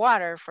have enough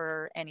water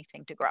for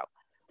anything to grow.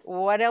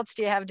 What else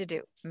do you have to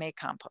do? Make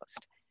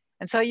compost.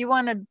 And so you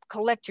want to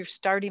collect your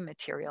starting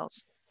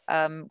materials.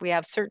 We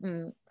have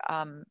certain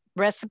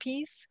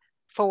recipes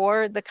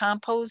for the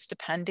compost,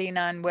 depending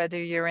on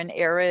whether you're in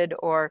arid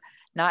or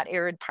not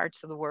arid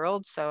parts of the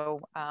world. So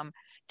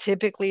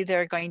typically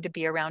they're going to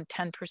be around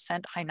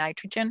 10% high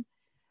nitrogen.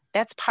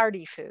 That's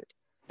party food.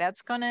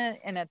 That's going to,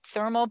 in a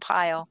thermal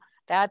pile,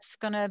 that's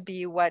going to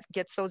be what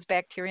gets those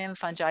bacteria and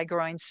fungi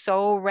growing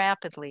so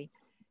rapidly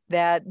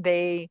that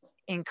they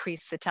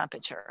increase the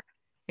temperature.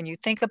 When you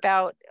think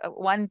about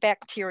one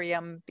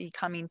bacterium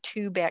becoming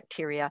 2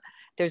 bacteria,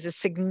 there's a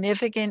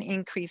significant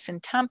increase in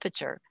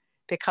temperature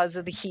because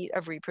of the heat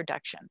of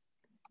reproduction.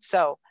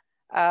 So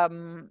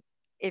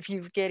if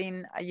you're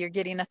getting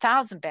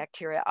 1,000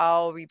 bacteria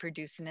all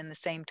reproducing in the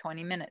same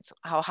 20 minutes,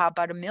 how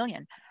about 1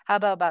 million? How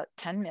about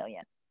 10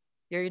 million?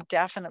 You're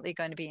definitely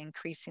going to be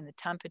increasing the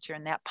temperature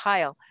in that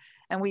pile.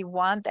 And we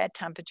want that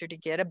temperature to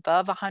get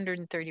above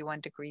 131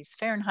 degrees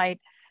Fahrenheit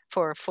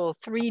for a full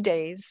 3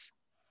 days,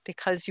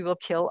 because you will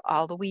kill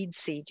all the weed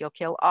seed. You'll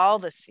kill all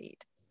the seed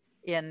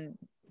in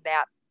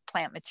that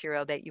plant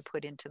material that you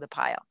put into the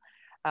pile.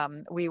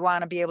 We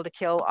want to be able to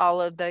kill all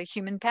of the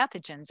human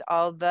pathogens,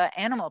 all the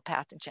animal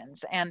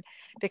pathogens. And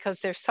because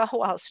their cell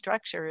wall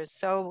structure is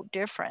so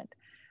different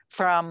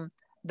from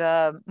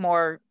the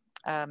more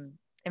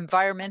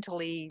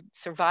environmentally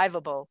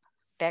survivable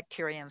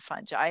bacteria and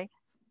fungi,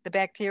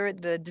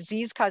 the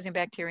disease-causing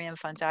bacteria and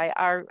fungi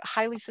are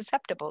highly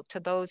susceptible to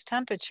those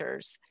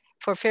temperatures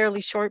for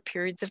fairly short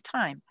periods of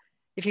time.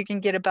 If you can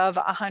get above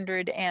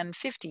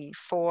 150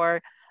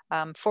 for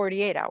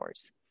 48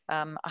 hours,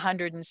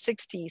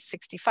 160,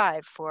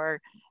 65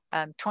 for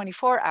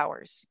 24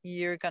 hours,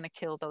 you're going to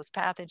kill those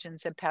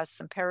pathogens and pests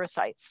and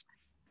parasites.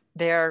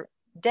 They're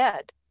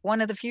dead.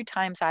 One of the few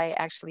times I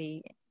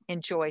actually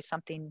enjoy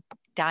something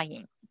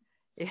dying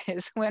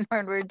is when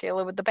we're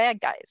dealing with the bad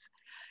guys.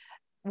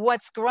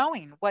 What's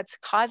growing? What's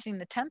causing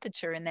the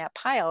temperature in that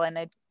pile? And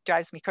it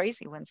drives me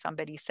crazy when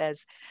somebody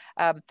says,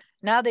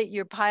 now that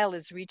your pile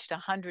has reached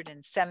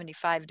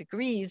 175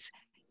 degrees,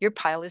 your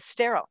pile is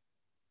sterile.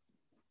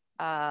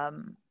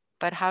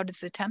 But how does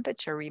the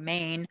temperature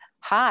remain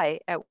high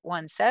at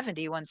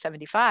 170,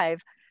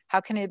 175?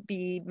 How can it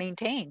be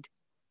maintained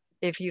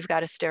if you've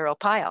got a sterile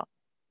pile?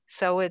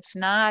 So it's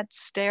not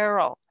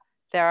sterile.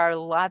 There are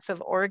lots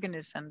of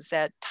organisms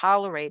that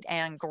tolerate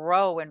and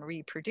grow and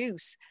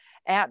reproduce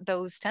at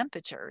those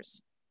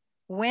temperatures.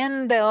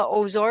 When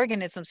those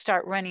organisms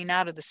start running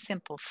out of the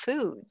simple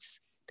foods,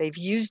 they've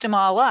used them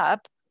all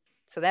up.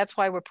 So that's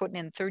why we're putting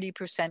in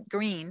 30%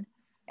 green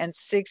and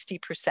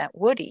 60%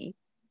 woody.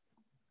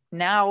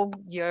 Now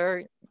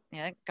you're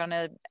going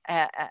to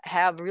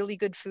have really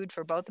good food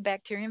for both the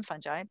bacteria and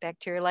fungi.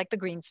 Bacteria like the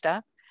green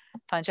stuff,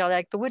 fungi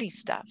like the woody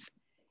stuff.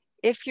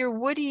 If your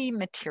woody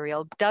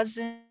material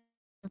doesn't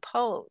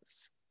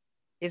decompose,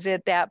 is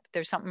it that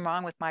there's something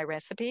wrong with my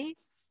recipe?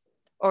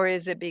 Or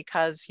is it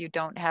because you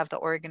don't have the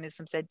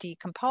organisms that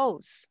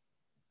decompose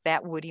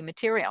that woody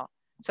material?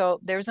 So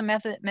there's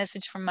a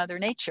message from Mother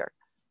Nature.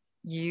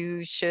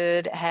 You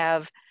should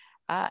have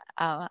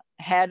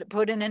had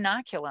put an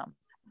inoculum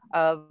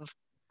of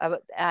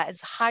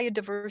as high a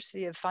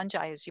diversity of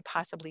fungi as you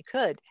possibly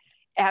could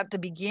at the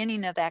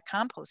beginning of that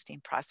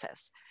composting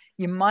process.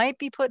 You might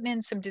be putting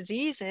in some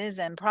diseases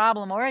and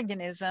problem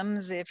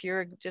organisms if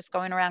you're just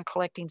going around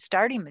collecting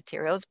starting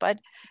materials, but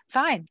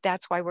fine,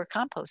 that's why we're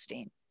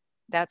composting.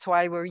 That's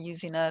why we're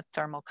using a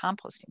thermal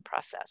composting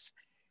process,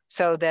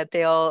 so that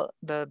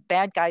the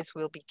bad guys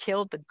will be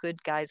killed, the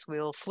good guys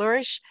will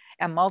flourish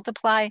and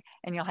multiply,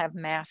 and you'll have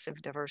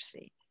massive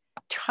diversity.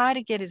 Try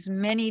to get as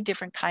many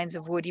different kinds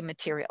of woody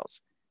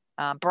materials,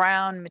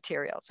 brown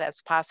materials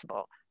as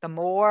possible. The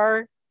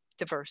more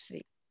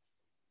diversity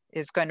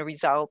is going to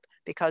result,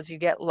 because you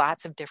get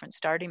lots of different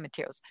starting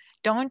materials.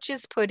 Don't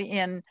just put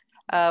in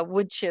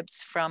wood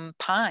chips from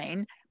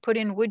pine, put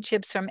in wood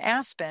chips from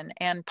aspen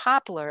and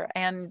poplar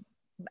and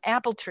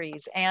apple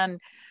trees and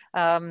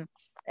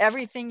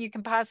everything you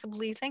can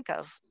possibly think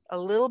of. A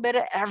little bit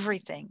of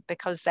everything,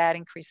 because that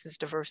increases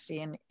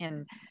diversity,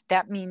 and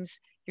that means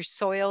your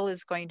soil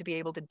is going to be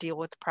able to deal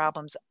with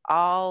problems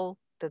all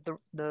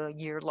the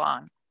year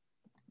long.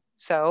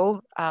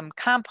 So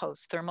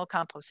compost, thermal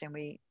composting,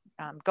 we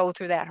go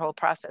through that whole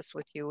process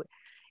with you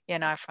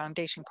in our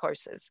foundation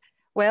courses.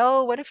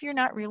 Well, what if you're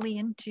not really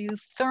into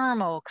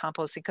thermal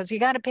composting? Because you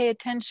got to pay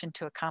attention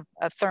to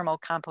a thermal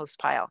compost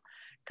pile,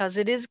 because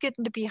it is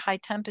getting to be high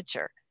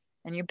temperature,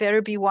 and you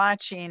better be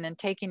watching and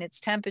taking its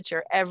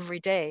temperature every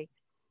day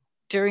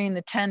during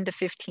the 10 to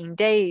 15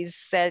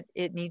 days that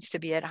it needs to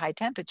be at high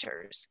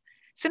temperatures.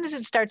 As soon as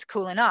it starts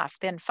cooling off,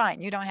 then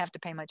fine, you don't have to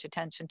pay much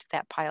attention to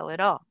that pile at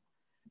all.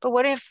 But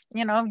what if,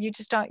 you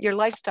just don't, your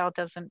lifestyle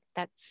doesn't,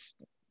 that's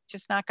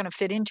just not going to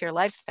fit into your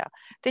lifestyle.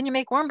 Then you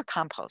make worm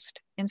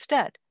compost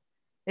instead.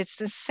 It's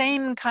the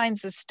same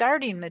kinds of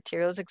starting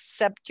materials,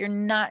 except you're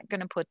not going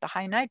to put the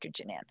high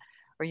nitrogen in,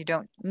 or you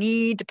don't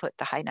need to put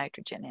the high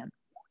nitrogen in.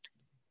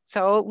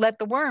 So let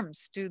the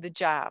worms do the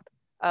job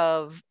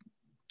of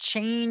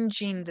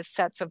changing the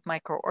sets of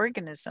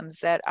microorganisms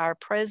that are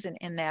present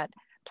in that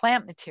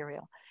plant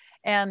material.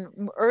 And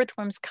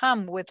earthworms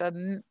come with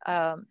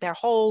their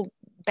whole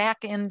back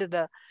end of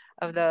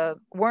the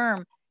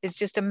worm is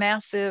just a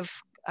massive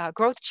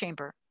growth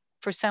chamber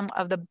for some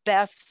of the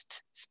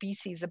best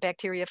species of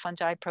bacteria,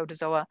 fungi,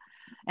 protozoa,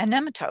 and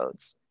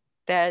nematodes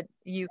that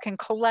you can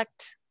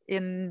collect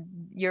in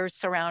your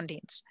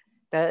surroundings.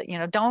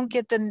 Don't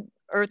get the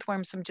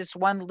earthworms from just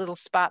one little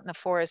spot in the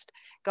forest.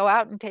 Go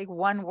out and take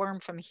one worm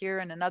from here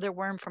and another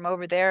worm from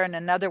over there and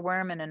another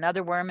worm and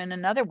another worm and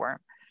another worm.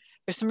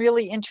 There's some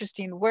really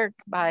interesting work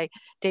by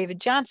David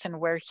Johnson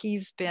where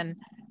he's been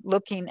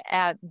looking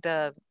at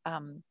the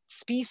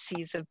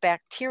species of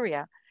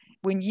bacteria.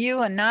 When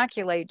you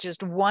inoculate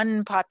just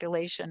one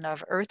population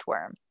of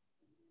earthworm,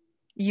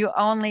 you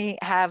only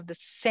have the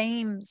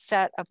same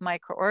set of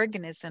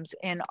microorganisms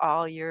in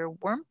all your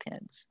worm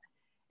pins.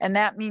 And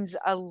that means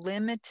a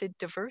limited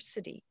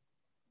diversity.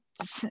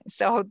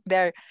 So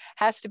there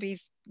has to be,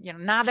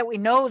 now that we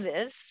know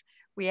this,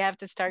 we have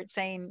to start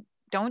saying,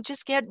 don't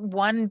just get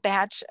one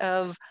batch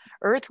of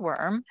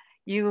earthworm.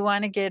 You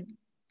want to get,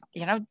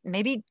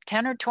 maybe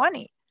 10 or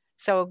 20.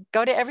 So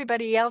go to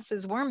everybody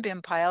else's worm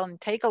bin pile and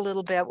take a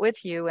little bit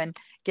with you and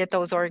get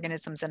those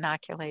organisms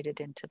inoculated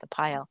into the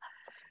pile.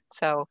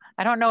 So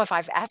I don't know if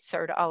I've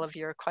answered all of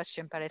your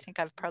question, but I think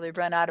I've probably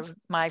run out of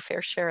my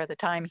fair share of the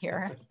time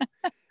here.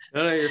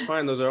 No, you're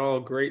fine. Those are all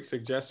great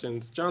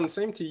suggestions. John,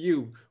 same to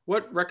you.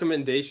 What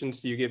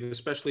recommendations do you give,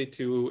 especially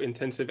to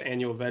intensive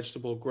annual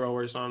vegetable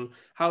growers, on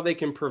how they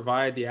can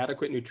provide the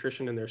adequate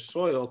nutrition in their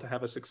soil to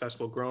have a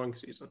successful growing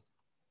season?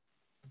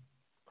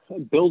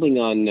 Building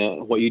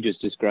on what you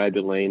just described,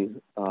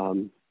 Elaine,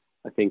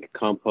 I think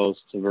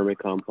compost,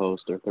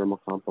 vermicompost, or thermal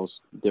compost,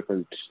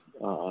 different,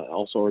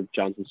 also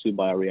Johnson-Su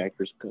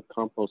bioreactors,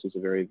 compost is a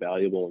very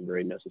valuable and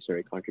very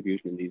necessary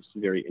contribution in these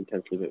very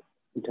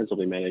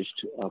intensively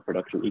managed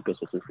production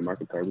ecosystems for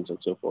market gardens and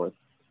so forth.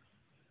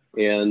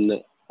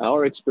 In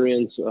our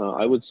experience,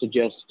 I would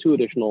suggest 2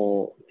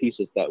 additional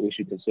pieces that we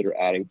should consider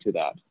adding to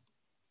that.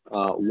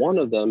 One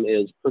of them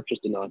is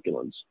purchased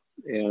inoculants.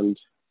 And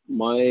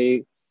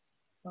my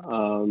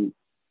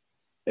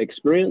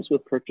experience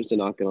with purchased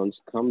inoculants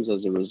comes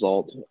as a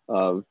result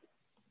of,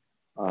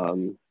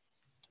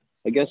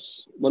 I guess,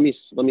 let me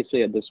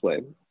say it this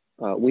way.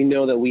 We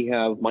know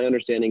that my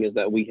understanding is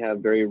that we have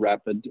very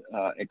rapid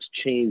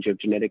exchange of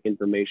genetic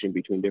information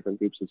between different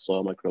groups of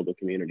soil microbial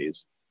communities.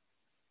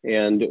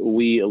 And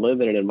we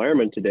live in an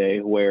environment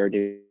today where,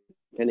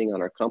 depending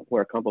on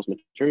where our compost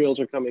materials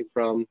are coming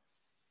from,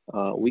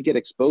 we get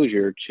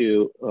exposure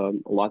to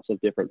lots of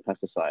different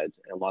pesticides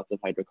and lots of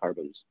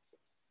hydrocarbons.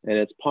 And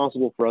it's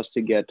possible for us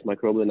to get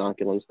microbial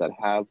inoculants that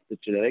have the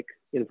genetic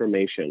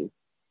information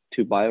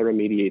to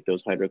bioremediate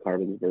those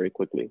hydrocarbons very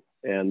quickly.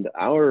 And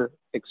our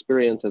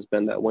experience has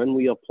been that when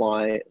we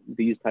apply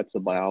these types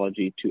of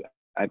biology to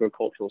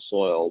agricultural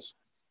soils,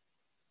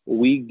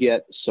 we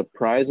get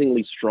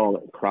surprisingly strong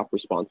crop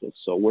responses.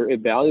 So we're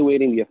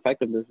evaluating the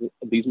effect of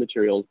these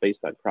materials based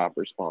on crop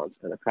response,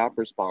 and the crop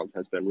response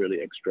has been really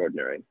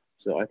extraordinary.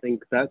 So I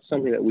think that's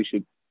something that we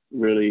should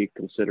really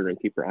consider and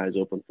keep our eyes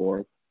open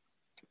for.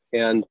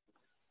 And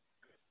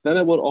then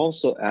I would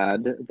also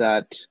add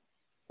that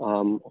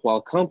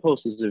while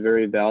compost is a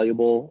very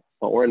valuable,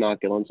 or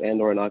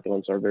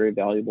inoculants are very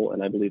valuable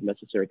and I believe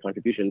necessary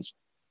contributions,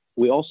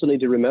 we also need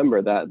to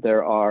remember that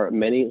there are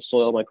many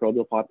soil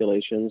microbial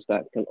populations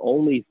that can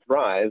only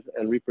thrive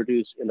and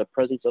reproduce in the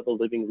presence of a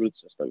living root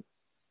system.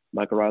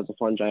 Mycorrhizal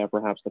fungi are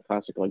perhaps the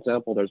classical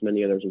example. There's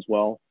many others as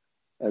well.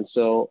 And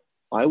so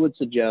I would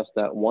suggest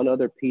that one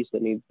other piece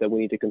that we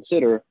need to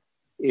consider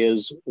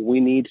is we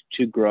need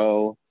to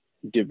grow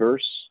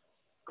diverse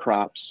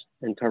crops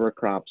and cover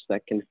crops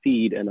that can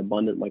feed an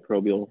abundant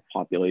microbial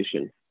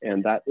population.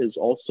 And that is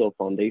also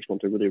foundational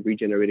to really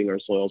regenerating our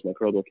soil's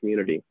microbial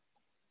community.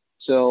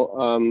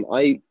 So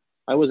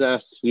I was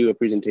asked to do a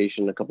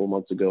presentation a couple of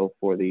months ago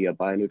for the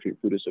Bionutrient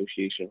Food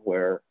Association,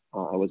 where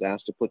I was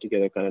asked to put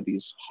together kind of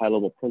these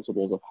high-level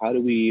principles of how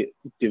do we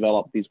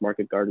develop these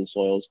market garden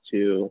soils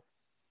to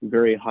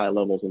very high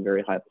levels and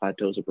very high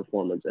plateaus of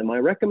performance. And my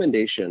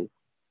recommendation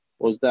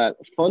was that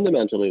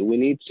fundamentally we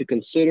need to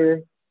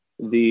consider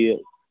the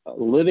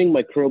living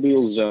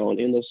microbial zone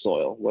in the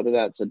soil, whether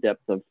that's a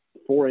depth of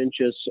 4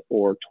 inches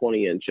or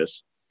 20 inches.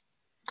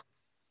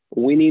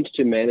 We need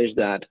to manage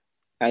that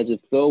as if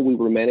though we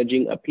were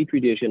managing a petri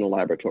dish in a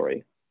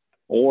laboratory,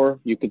 or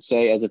you could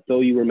say as if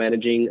though you were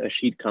managing a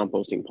sheet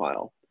composting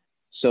pile.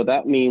 So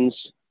that means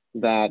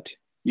that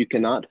you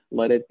cannot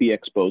let it be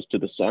exposed to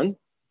the sun,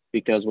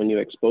 because when you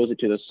expose it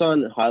to the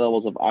sun, high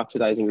levels of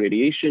oxidizing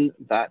radiation,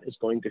 that is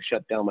going to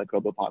shut down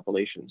microbial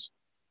populations.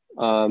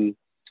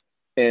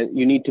 And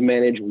you need to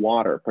manage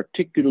water,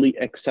 particularly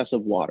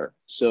excessive water.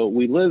 So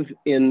we live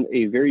in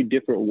a very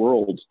different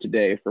world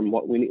today from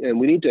what and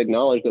we need to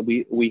acknowledge that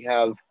we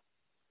have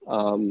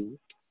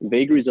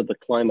vagaries of the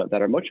climate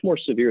that are much more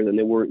severe than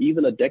they were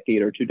even a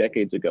decade or 2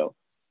 decades ago.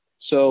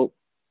 So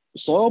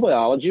soil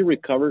biology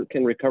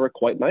can recover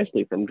quite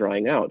nicely from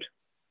drying out.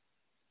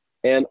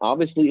 And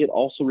obviously, it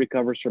also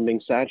recovers from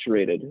being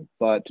saturated.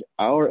 But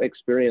our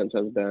experience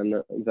has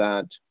been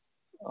that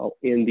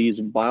in these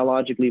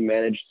biologically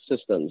managed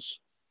systems,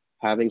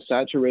 having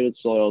saturated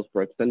soils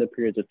for extended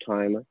periods of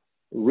time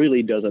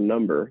really does a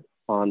number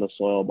on the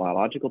soil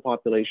biological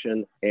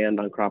population and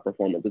on crop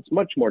performance. It's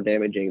much more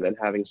damaging than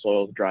having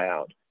soils dry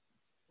out.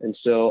 And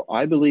so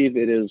I believe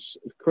it is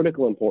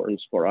critical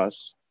importance for us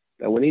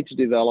that we need to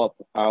develop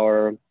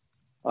our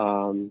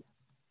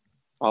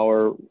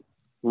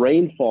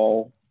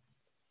rainfall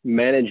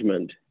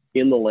management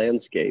in the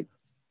landscape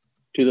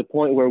to the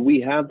point where we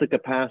have the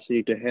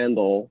capacity to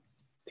handle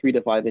 3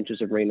 to 5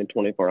 inches of rain in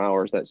 24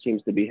 hours. That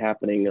seems to be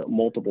happening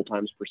multiple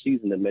times per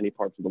season in many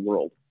parts of the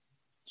world.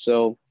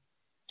 So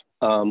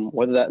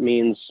whether that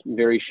means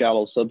very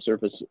shallow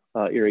subsurface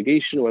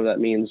irrigation, whether that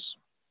means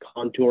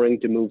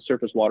contouring to move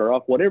surface water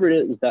off, whatever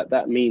it is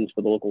that means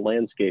for the local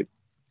landscape,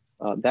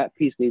 that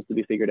piece needs to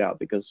be figured out,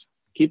 because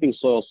keeping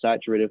soil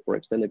saturated for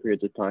extended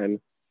periods of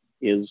time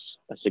is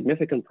a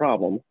significant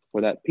problem for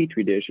that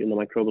petri dish in the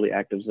microbially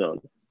active zone.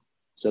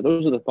 So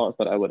those are the thoughts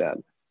that I would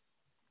add.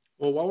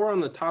 Well, while we're on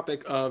the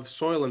topic of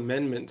soil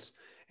amendments,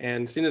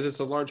 and seeing as it's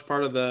a large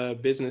part of the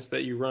business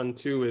that you run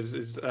too, is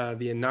the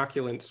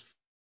inoculants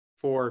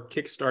for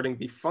kickstarting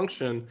the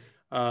function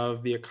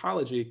of the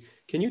ecology.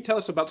 Can you tell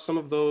us about some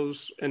of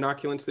those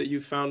inoculants that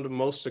you found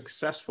most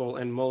successful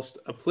and most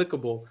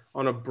applicable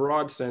on a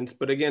broad sense,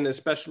 but again,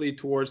 especially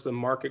towards the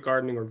market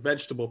gardening or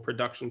vegetable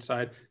production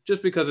side,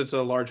 just because it's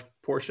a large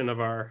portion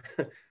of our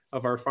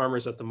of our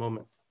farmers at the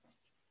moment?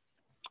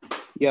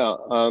 Yeah,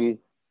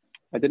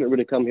 I didn't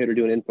really come here to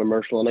do an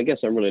infomercial, and I guess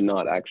I'm really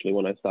not actually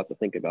when I stop to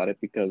think about it,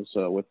 because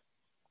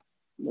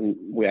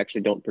we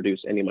actually don't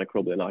produce any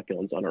microbial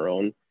inoculants on our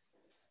own.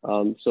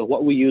 So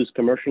what we use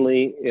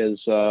commercially is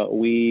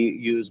we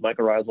use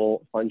mycorrhizal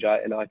fungi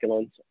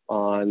inoculants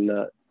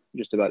on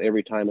just about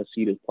every time a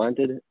seed is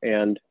planted,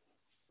 and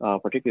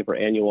particularly for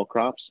annual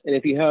crops. And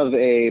if you have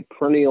a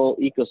perennial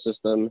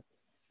ecosystem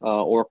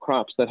or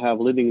crops that have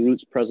living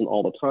roots present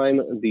all the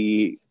time,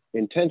 the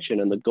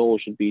intention and the goal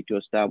should be to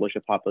establish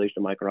a population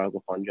of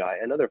mycorrhizal fungi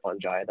and other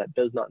fungi that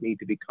does not need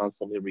to be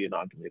constantly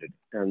re-inoculated.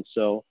 And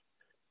so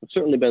we've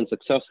certainly been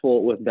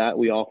successful with that.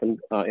 We often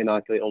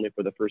inoculate only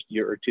for the first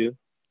year or two,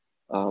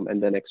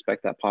 and then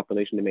expect that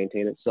population to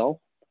maintain itself.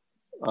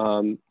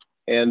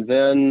 And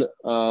then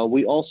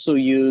we also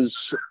use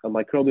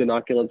microbial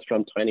inoculants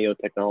from Tineo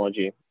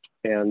Technology.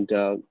 And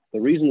the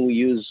reason we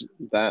use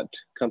that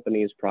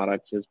company's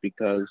products is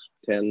because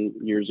 15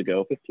 years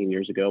ago,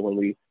 when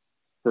we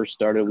first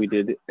started, we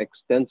did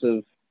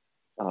extensive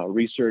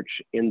research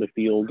in the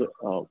field,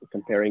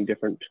 comparing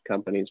different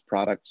companies'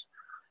 products.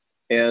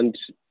 And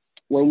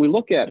when we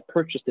look at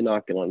purchased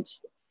inoculants,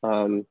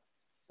 I'm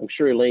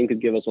sure Elaine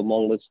could give us a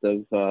long list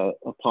of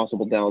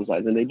possible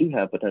downsides, and they do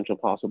have potential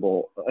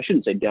possible, I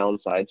shouldn't say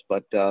downsides,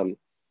 but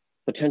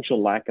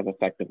potential lack of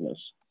effectiveness,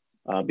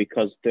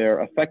 because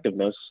their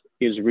effectiveness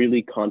is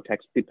really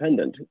context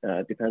dependent.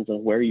 It depends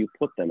on where you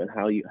put them and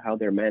how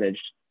they're managed.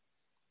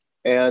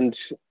 And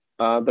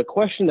the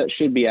question that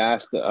should be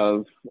asked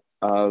of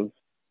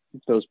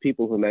those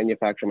people who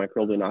manufacture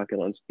microbial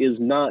inoculants is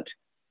not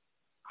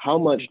how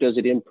much does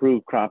it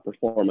improve crop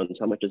performance,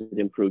 how much does it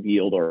improve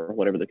yield, or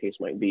whatever the case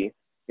might be.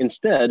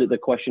 Instead, the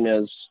question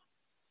is,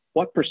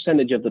 what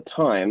percentage of the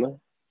time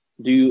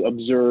do you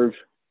observe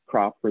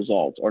crop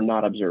results or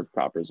not observe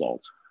crop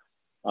results?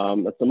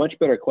 That's a much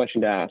better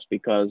question to ask,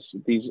 because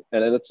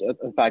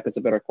in fact, it's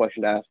a better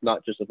question to ask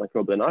not just of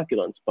microbial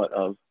inoculants, but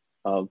of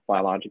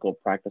biological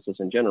practices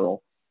in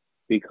general,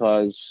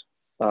 because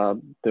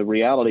the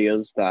reality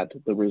is that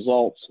the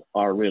results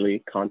are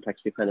really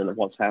context dependent of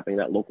what's happening in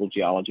that local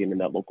geology and in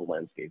that local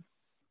landscape.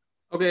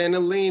 Okay, and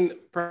Elaine,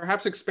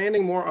 perhaps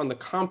expanding more on the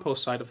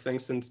compost side of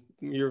things, since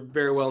you're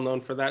very well known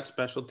for that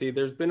specialty,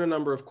 there's been a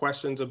number of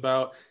questions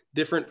about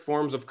different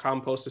forms of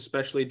compost,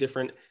 especially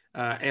different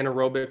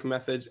anaerobic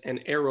methods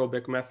and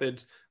aerobic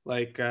methods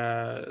like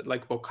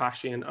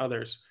Bokashi and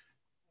others.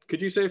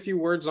 Could you say a few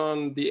words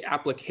on the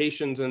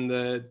applications and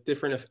the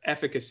different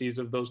efficacies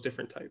of those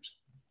different types?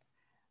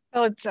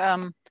 Well, it's I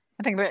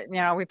think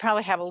we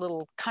probably have a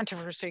little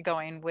controversy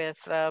going with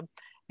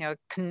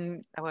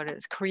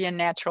Korean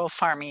natural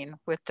farming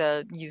with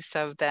the use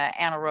of the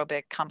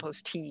anaerobic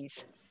compost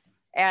teas.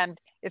 And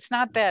it's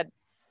not that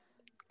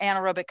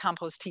anaerobic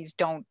compost teas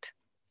don't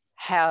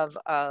have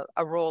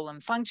a role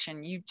and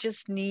function. You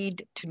just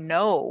need to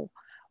know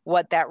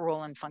what that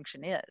role and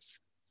function is.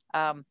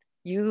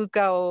 You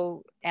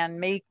go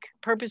and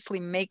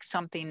purposely make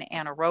something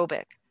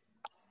anaerobic.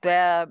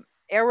 The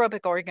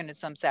aerobic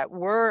organisms that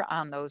were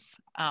on those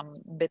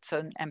bits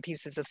and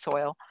pieces of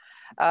soil,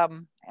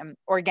 and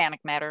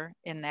organic matter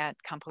in that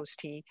compost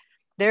tea,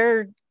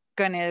 they're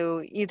going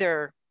to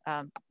either,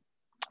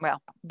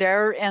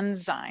 their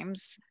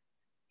enzymes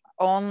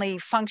only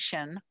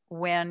function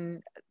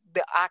when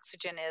the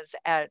oxygen is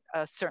at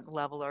a certain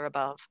level or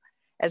above.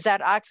 As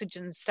that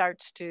oxygen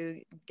starts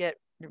to get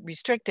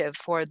restrictive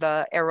for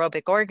the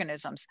aerobic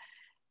organisms,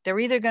 they're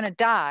either going to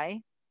die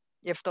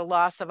if the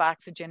loss of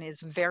oxygen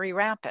is very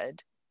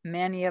rapid,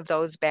 many of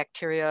those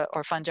bacteria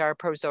or fungi or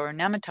protozoa or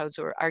nematodes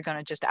are going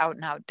to just out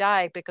and out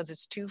die because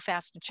it's too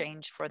fast to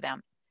change for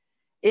them.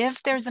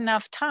 If there's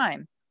enough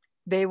time,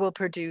 they will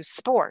produce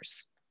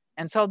spores.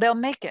 And so they'll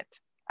make it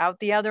out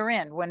the other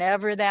end.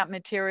 Whenever that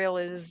material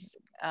is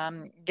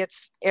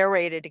gets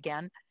aerated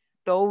again,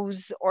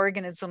 those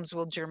organisms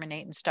will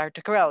germinate and start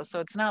to grow. So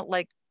it's not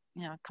like,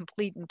 you know,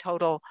 complete and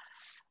total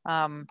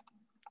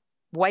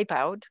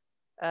wipeout.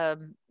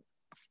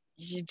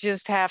 You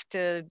just have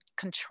to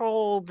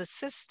control the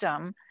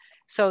system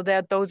so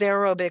that those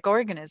aerobic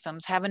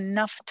organisms have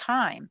enough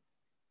time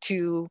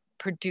to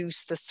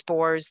produce the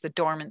spores, the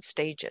dormant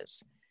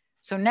stages.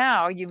 So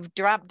now you've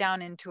dropped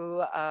down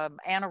into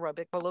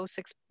anaerobic below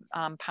 6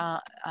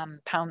 pound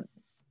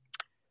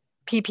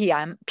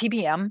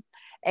ppm,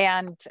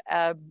 and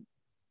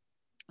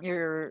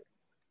your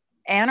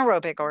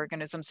anaerobic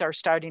organisms are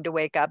starting to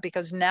wake up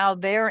because now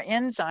their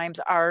enzymes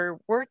are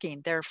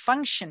working, they're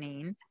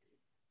functioning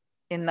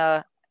in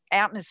the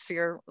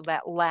atmosphere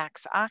that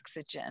lacks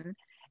oxygen.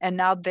 And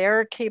now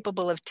they're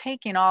capable of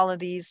taking all of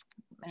these,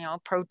 you know,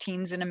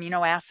 proteins and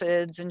amino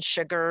acids and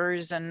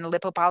sugars and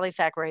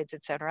lipopolysaccharides,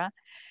 et cetera,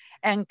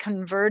 and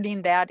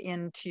converting that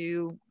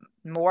into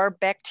more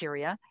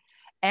bacteria.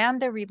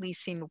 And they're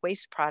releasing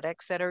waste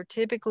products that are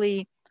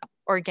typically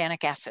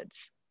organic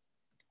acids.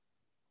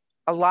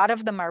 A lot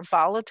of them are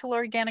volatile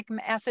organic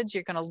acids.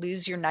 You're going to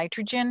lose your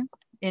nitrogen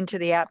into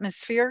the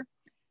atmosphere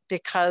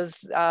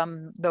because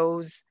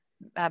those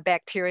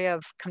bacteria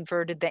have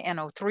converted the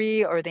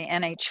NO3 or the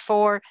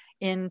NH4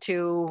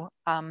 into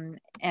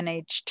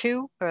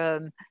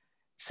NH2.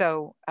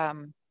 So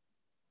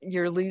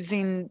you're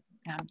losing,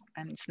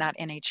 and it's not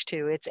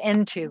NH2, it's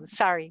N2,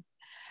 sorry.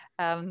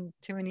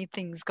 Too many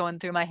things going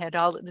through my head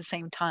all at the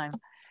same time.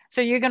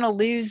 So you're going to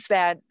lose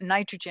that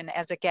nitrogen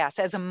as a gas,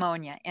 as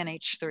ammonia,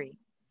 NH3.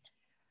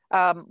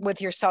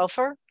 With your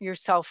sulfur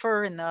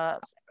in the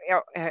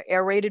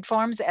aerated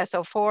forms,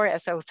 SO4,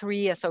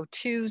 SO3,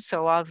 SO2.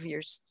 So all of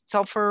your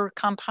sulfur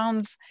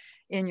compounds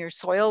in your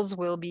soils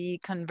will be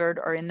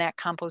converted, or in that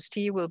compost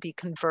tea will be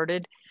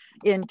converted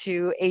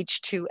into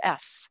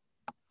H2S,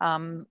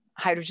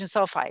 hydrogen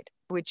sulfide,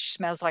 which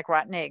smells like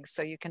rotten eggs.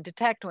 So you can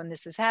detect when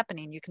this is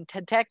happening. You can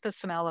detect the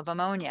smell of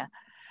ammonia,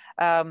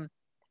 and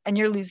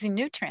you're losing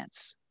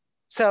nutrients.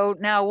 So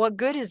now what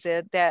good is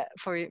it that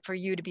for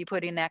you to be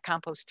putting that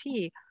compost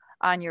tea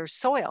on your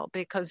soil,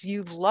 because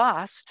you've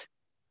lost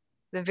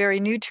the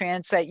very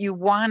nutrients that you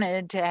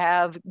wanted to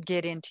have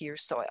get into your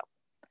soil.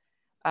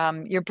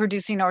 You're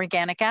producing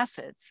organic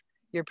acids.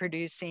 You're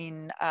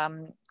producing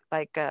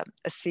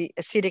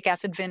acetic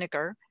acid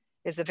vinegar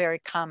is a very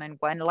common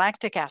one.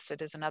 Lactic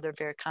acid is another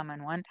very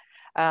common one.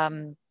 A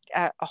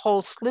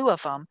whole slew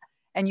of them.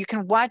 And you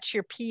can watch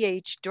your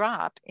pH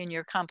drop in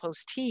your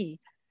compost tea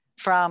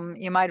from,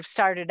 you might have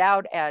started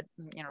out at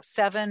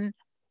 7,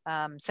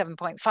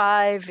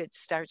 7.5, it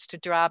starts to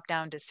drop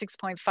down to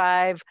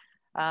 6.5,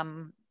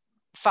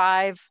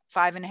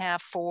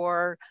 5.5,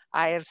 4.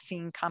 I have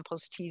seen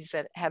compost teas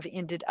that have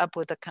ended up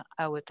with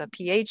a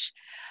pH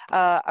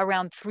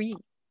around 3.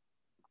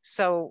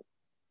 So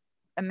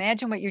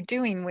imagine what you're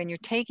doing when you're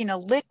taking a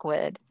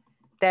liquid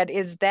that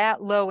is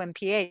that low in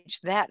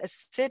pH, that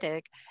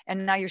acidic,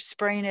 and now you're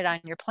spraying it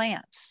on your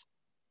plants.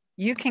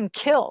 You can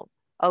kill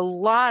a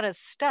lot of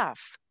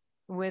stuff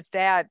with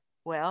that.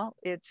 Well,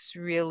 it's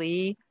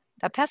really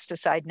a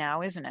pesticide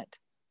now, isn't it?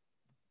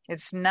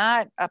 It's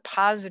not a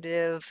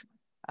positive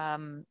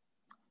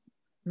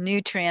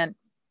nutrient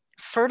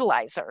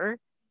fertilizer.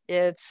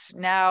 It's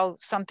now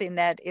something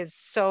that is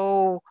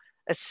so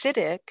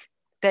acidic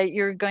that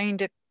you're going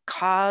to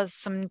cause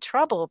some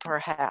trouble,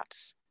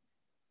 perhaps.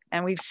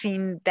 And we've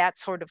seen that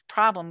sort of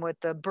problem with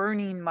the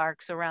burning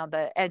marks around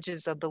the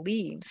edges of the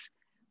leaves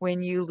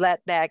when you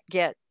let that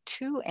get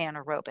too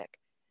anaerobic.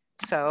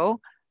 So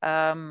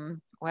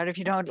what if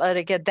you don't let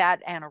it get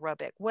that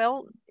anaerobic?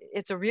 Well,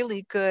 it's a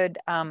really good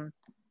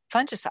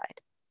fungicide.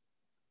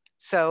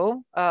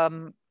 So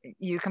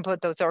you can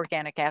put those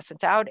organic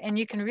acids out, and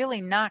you can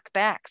really knock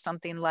back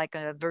something like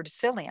a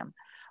verticillium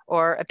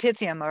or a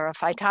pythium or a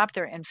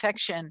phytophthora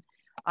infection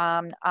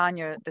on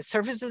the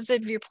surfaces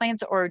of your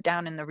plants or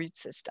down in the root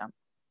system.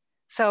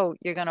 So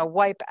you're going to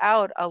wipe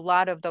out a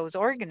lot of those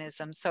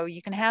organisms. So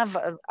you can have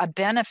a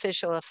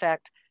beneficial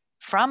effect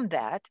from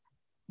that.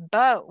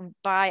 But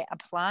by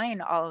applying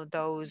all of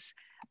those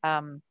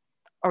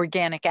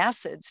organic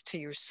acids to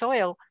your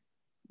soil,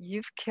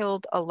 you've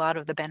killed a lot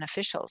of the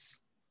beneficials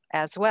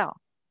as well.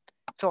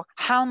 So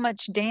how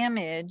much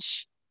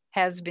damage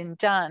has been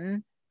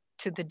done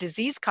to the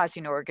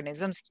disease-causing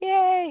organisms?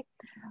 Yay!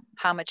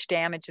 How much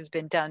damage has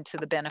been done to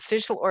the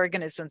beneficial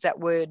organisms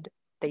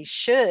they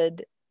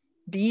should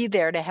be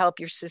there to help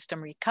your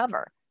system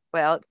recover?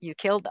 Well, you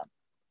killed them.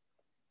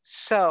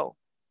 So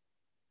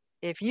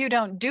if you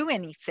don't do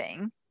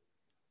anything,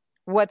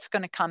 what's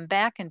going to come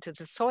back into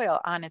the soil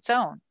on its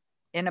own?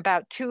 In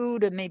about 2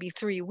 to maybe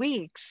 3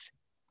 weeks,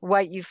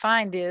 what you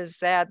find is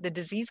that the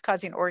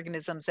disease-causing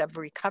organisms have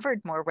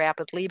recovered more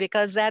rapidly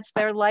because that's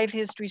their life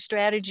history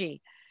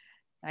strategy.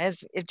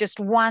 As if just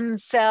one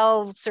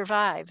cell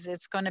survives,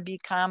 it's going to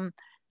become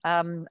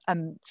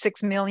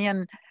 6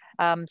 million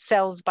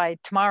cells by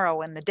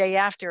tomorrow. And the day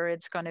after,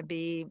 it's going to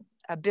be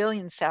 1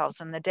 billion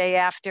cells. And the day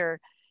after,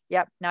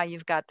 yep, now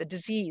you've got the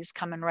disease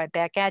coming right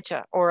back at you,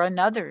 or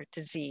another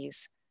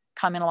disease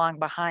coming along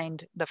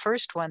behind the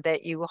first one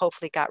that you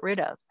hopefully got rid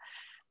of.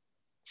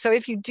 So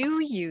if you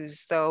do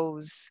use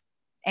those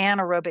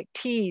anaerobic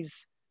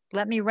teas,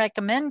 let me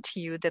recommend to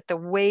you that the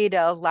way to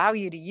allow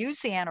you to use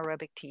the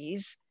anaerobic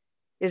teas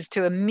is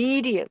to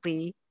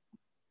immediately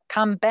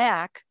come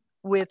back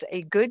with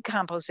a good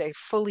compost, a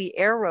fully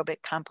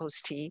aerobic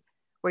compost tea,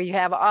 where you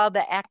have all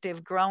the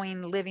active,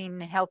 growing, living,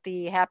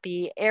 healthy,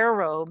 happy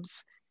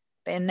aerobes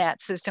in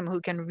that system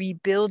who can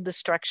rebuild the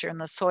structure in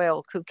the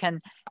soil, who can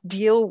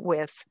deal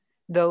with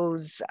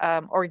those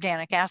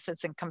organic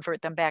acids and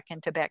convert them back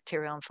into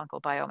bacterial and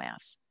fungal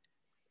biomass.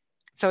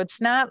 So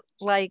it's not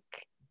like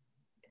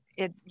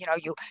it,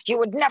 you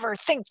would never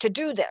think to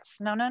do this.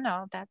 No,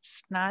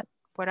 that's not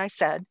what I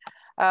said.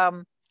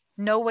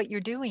 Know what you're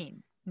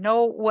doing.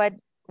 Know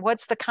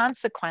what's the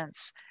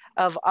consequence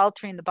of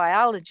altering the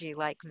biology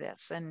like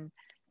this. And,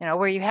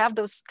 where you have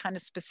those kind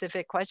of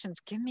specific questions,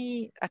 give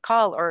me a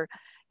call, or,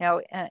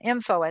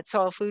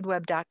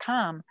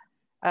 info@soilfoodweb.com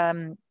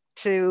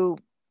to,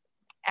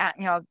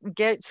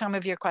 get some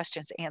of your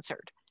questions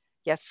answered.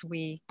 Yes,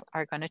 we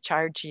are going to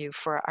charge you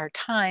for our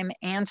time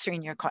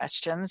answering your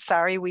questions.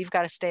 Sorry, we've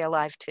got to stay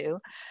alive too.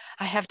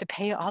 I have to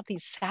pay all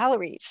these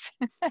salaries.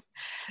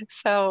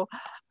 So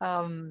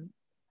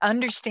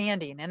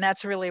understanding, and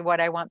that's really what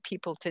I want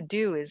people to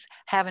do, is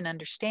have an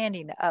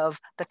understanding of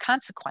the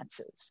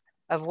consequences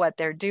of what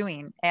they're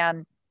doing.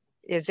 And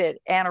is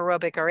it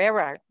anaerobic or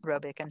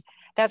aerobic? And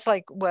that's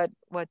like what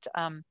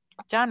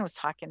John was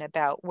talking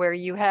about, where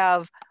you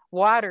have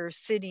water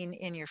sitting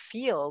in your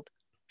field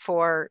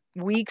for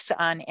weeks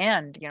on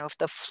end. If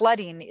the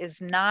flooding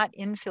is not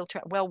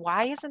infiltrated, well,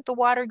 why isn't the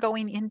water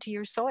going into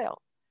your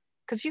soil?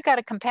 Because you got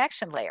a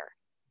compaction layer,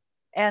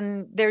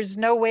 and there's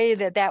no way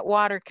that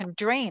water can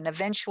drain.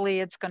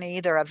 Eventually it's going to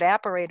either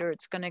evaporate or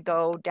it's going to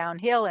go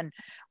downhill. And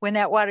when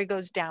that water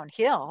goes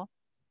downhill,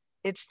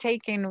 it's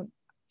taking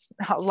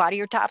a lot of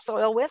your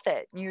topsoil with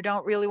it. You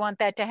don't really want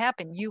that to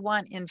happen. You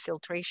want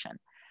infiltration.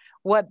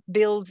 What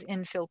builds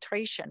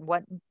infiltration?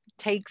 What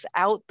takes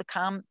out the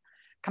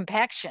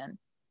compaction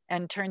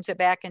and turns it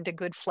back into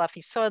good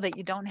fluffy soil that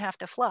you don't have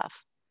to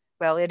fluff?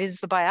 Well, it is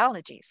the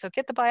biology. So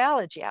get the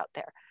biology out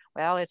there.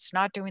 Well, it's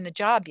not doing the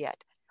job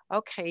yet.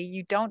 Okay,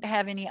 you don't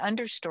have any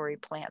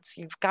understory plants.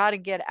 You've got to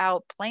get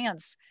out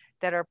plants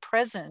that are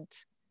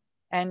present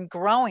and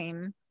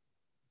growing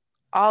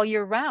all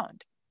year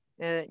round.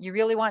 You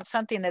really want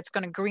something that's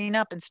going to green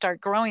up and start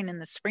growing in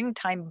the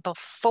springtime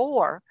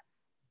before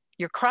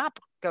your crop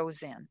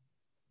goes in.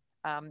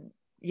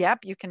 Yep,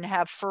 you can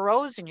have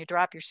furrows, and you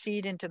drop your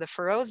seed into the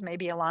furrows,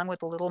 maybe along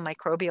with a little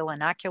microbial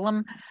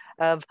inoculum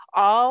of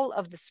all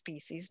of the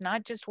species,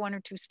 not just 1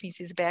 or 2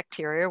 species of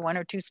bacteria, 1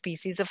 or 2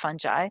 species of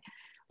fungi.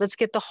 Let's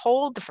get the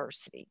whole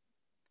diversity.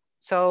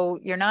 So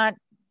you're not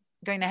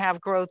going to have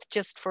growth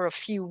just for a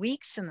few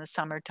weeks in the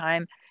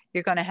summertime.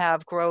 You're going to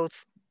have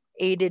growth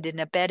aided and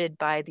abetted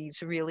by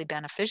these really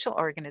beneficial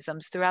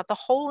organisms throughout the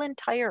whole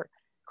entire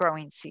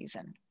growing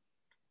season.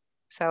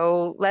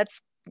 So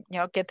let's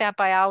get that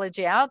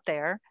biology out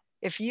there.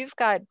 If you've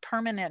got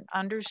permanent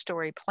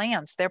understory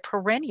plants, they're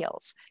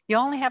perennials. You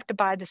only have to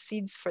buy the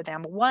seeds for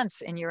them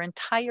once in your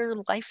entire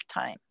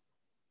lifetime.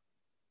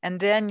 And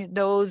then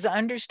those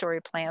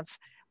understory plants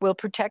will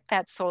protect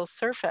that soil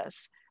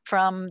surface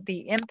from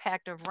the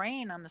impact of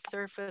rain on the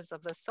surface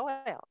of the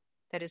soil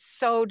that is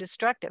so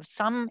destructive.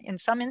 In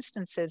some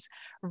instances,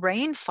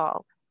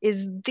 rainfall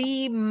is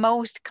the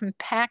most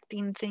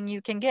compacting thing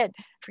you can get.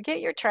 Forget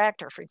your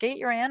tractor, forget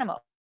your animals.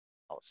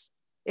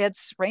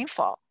 It's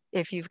rainfall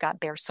if you've got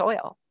bare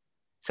soil.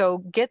 So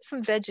get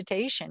some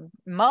vegetation,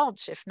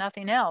 mulch if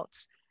nothing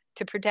else,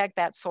 to protect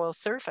that soil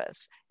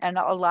surface and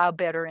allow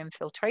better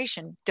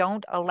infiltration.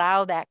 Don't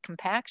allow that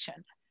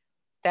compaction.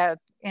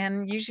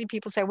 And usually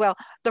people say, well,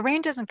 the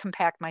rain doesn't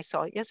compact my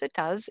soil. Yes, it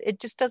does.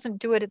 It just doesn't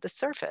do it at the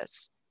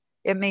surface.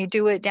 It may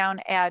do it down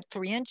at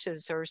 3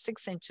 inches or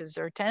 6 inches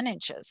or 10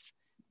 inches,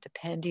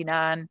 depending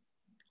on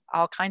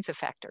all kinds of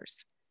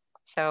factors.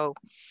 So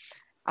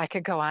I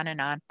could go on,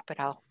 but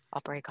I'll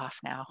break off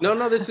now.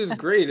 No, this is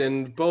great.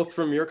 And both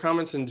from your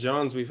comments and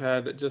John's, we've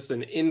had just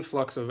an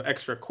influx of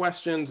extra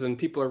questions, and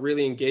people are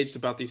really engaged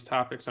about these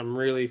topics. I'm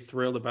really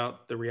thrilled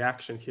about the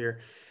reaction here.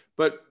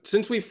 But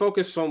since we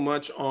focus so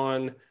much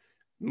on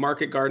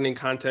market gardening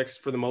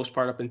context for the most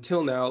part up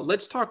until now,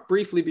 let's talk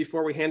briefly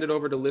before we hand it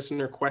over to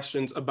listener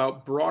questions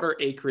about broader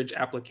acreage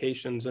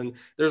applications. And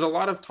there's a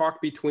lot of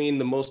talk between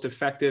the most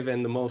effective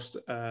and the most,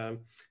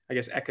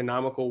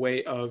 economical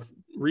way of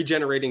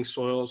regenerating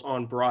soils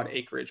on broad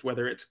acreage,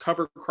 whether it's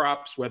cover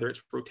crops, whether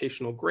it's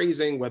rotational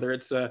grazing, whether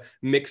it's a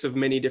mix of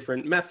many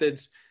different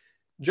methods.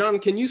 John,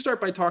 can you start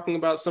by talking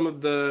about some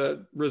of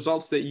the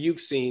results that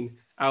you've seen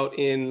out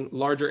in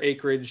larger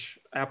acreage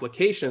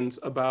applications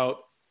about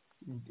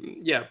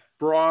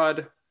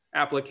broad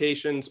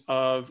applications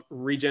of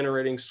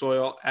regenerating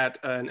soil at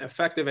an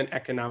effective and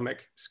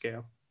economic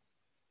scale?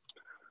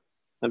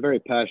 I'm very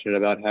passionate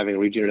about having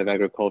regenerative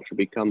agriculture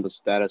become the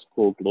status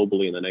quo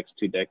globally in the next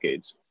 2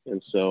 decades.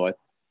 And so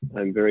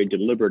I'm very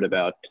deliberate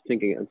about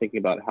thinking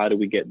about how do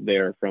we get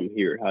there from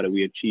here? How do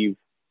we achieve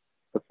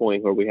the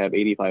point where we have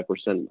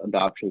 85%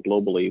 adoption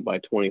globally by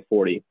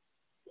 2040?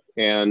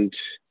 And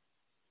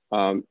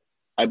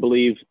I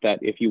believe that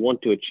if you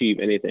want to achieve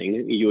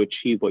anything, you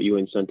achieve what you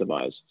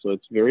incentivize. So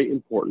it's very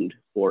important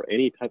for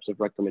any types of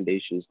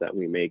recommendations that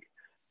we make.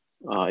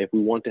 If we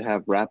want to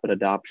have rapid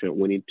adoption,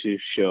 we need to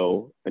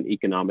show an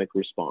economic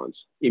response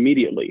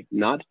immediately,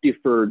 not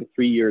deferred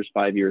 3 years,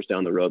 5 years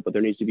down the road, but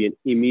there needs to be an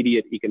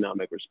immediate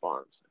economic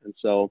response. And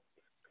so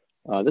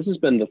this has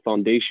been the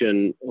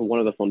foundation, one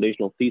of the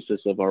foundational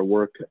thesis of our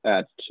work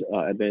at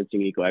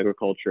Advancing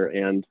Eco-Agriculture.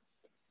 And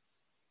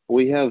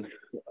we have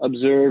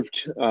observed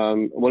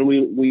when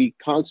we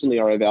constantly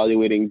are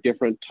evaluating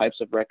different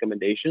types of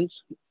recommendations,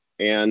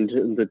 and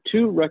the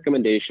 2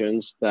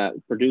 recommendations that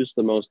produce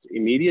the most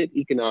immediate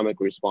economic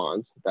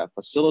response that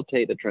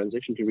facilitate the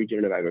transition to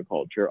regenerative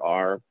agriculture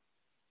are,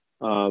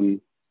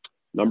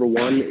 number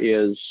 1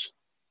 is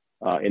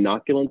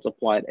inoculants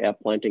applied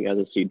at planting as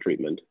a seed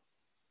treatment.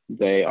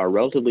 They are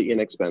relatively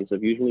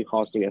inexpensive, usually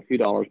costing a few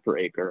dollars per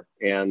acre.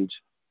 And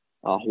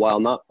while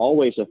not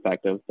always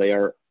effective, they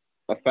are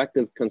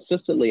effective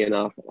consistently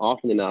enough,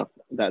 often enough,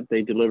 that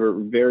they deliver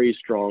very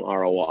strong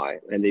ROI,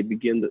 and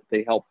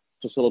they help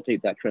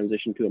facilitate that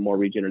transition to a more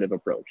regenerative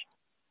approach.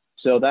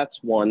 So that's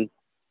one.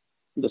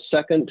 The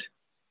second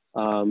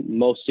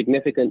most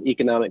significant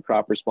economic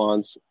crop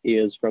response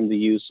is from the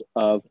use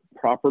of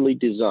properly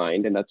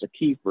designed, and that's a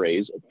key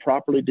phrase,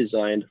 properly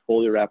designed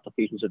foliar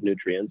applications of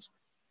nutrients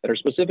that are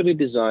specifically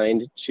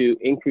designed to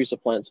increase a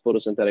plant's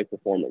photosynthetic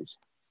performance.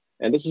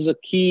 And this is a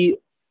key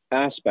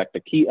aspect, a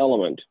key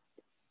element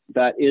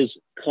that is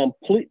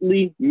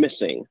completely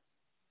missing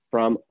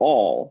from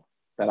all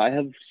that I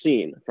have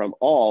seen from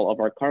all of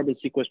our carbon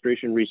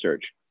sequestration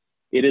research.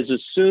 It is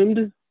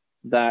assumed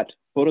that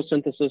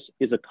photosynthesis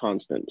is a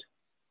constant.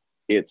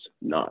 It's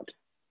not.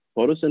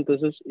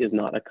 Photosynthesis is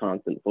not a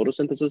constant.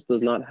 Photosynthesis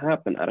does not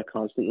happen at a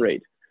constant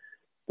rate.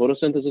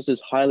 Photosynthesis is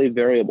highly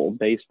variable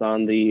based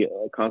on the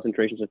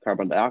concentrations of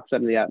carbon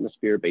dioxide in the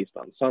atmosphere, based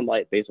on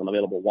sunlight, based on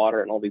available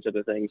water, and all these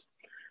other things.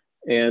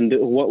 And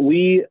what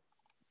we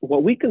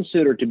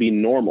consider to be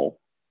normal,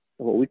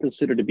 what we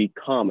consider to be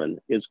common,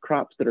 is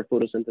crops that are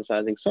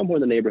photosynthesizing somewhere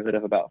in the neighborhood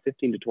of about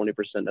 15 to 20%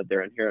 of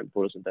their inherent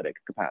photosynthetic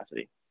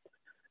capacity.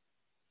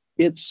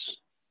 It's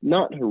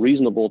not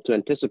reasonable to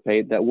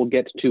anticipate that we'll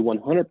get to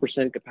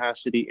 100%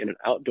 capacity in an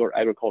outdoor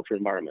agriculture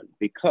environment,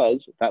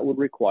 because that would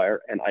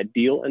require an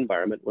ideal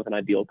environment with an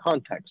ideal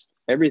context.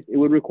 It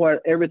would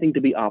require everything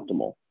to be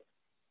optimal.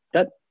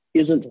 That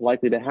isn't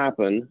likely to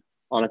happen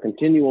on a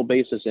continual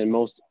basis in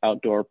most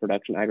outdoor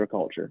production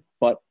agriculture,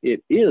 but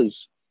it is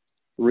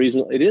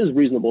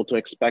reasonable to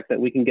expect that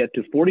we can get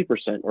to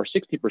 40% or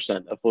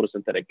 60% of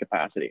photosynthetic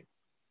capacity,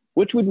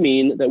 which would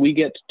mean that we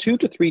get 2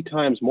 to 3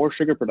 times more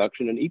sugar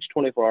production in each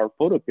 24-hour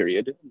photo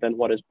period than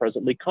what is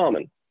presently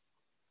common.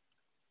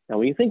 Now,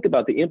 when you think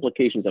about the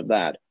implications of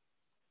that,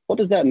 what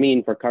does that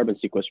mean for carbon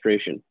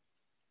sequestration?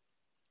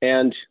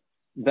 And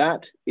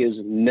that is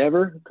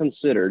never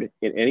considered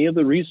in any of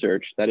the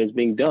research that is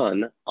being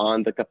done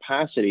on the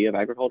capacity of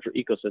agriculture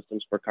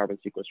ecosystems for carbon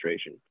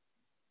sequestration.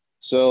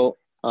 So,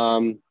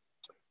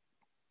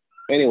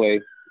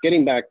 anyway,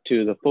 getting back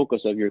to the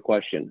focus of your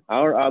question,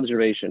 our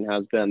observation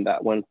has been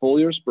that when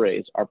foliar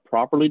sprays are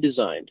properly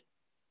designed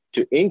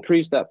to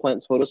increase that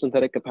plant's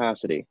photosynthetic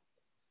capacity,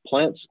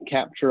 plants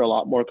capture a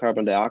lot more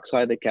carbon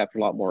dioxide, they capture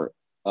a lot more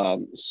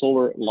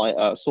solar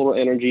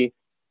energy.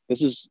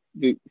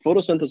 The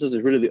photosynthesis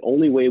is really the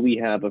only way we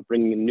have of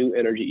bringing new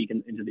energy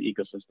into the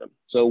ecosystem.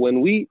 So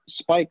when we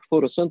spike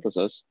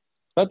photosynthesis,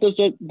 that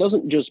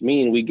doesn't just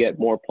mean we get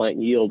more plant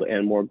yield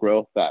and more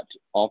growth that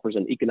offers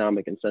an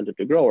economic incentive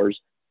to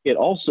growers. It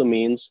also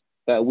means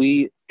that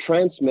we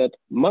transmit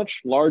much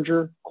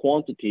larger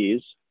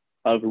quantities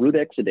of root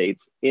exudates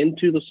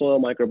into the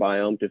soil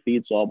microbiome to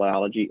feed soil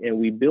biology, and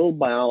we build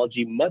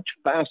biology much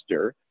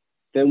faster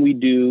than we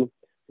do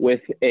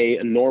with a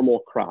normal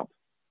crop.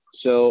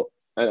 So,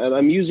 and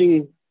I'm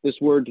using this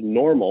word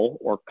normal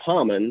or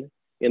common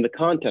in the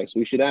context.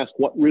 We should ask,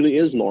 what really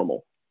is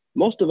normal?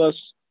 Most of us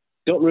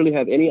don't really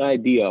have any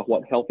idea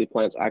what healthy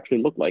plants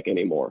actually look like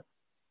anymore.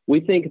 We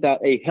think that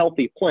a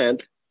healthy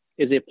plant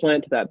is a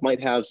plant that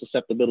might have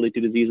susceptibility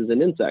to diseases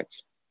and insects.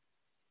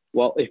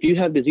 Well, if you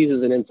have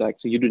diseases and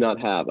insects, you do not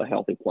have a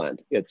healthy plant.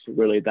 It's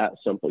really that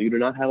simple. You do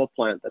not have a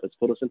plant that is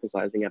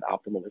photosynthesizing at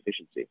optimal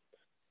efficiency.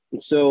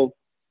 And so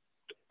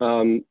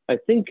I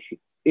think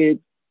it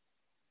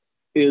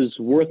is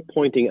worth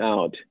pointing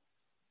out,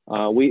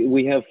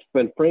 we have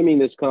been framing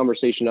this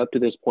conversation up to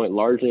this point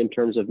largely in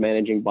terms of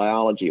managing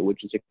biology,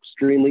 which is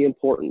extremely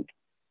important.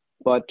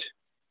 But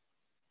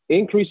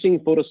increasing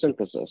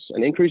photosynthesis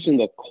and increasing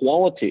the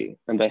quality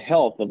and the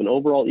health of an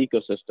overall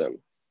ecosystem,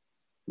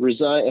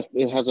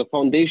 it has a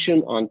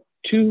foundation on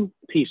 2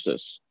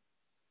 pieces.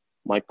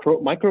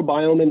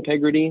 microbiome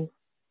integrity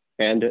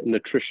and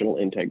nutritional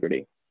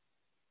integrity.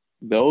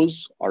 Those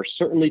are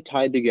certainly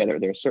tied together.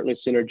 They're certainly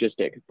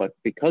synergistic, but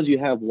because you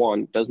have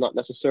one does not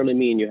necessarily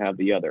mean you have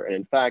the other. And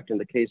in fact, in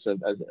the case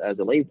of, as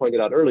Elaine pointed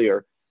out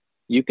earlier,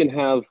 you can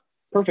have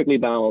perfectly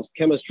balanced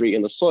chemistry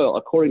in the soil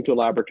according to a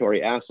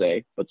laboratory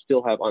assay, but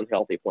still have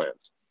unhealthy plants.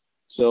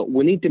 So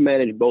we need to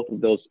manage both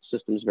of those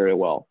systems very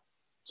well.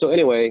 So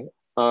anyway,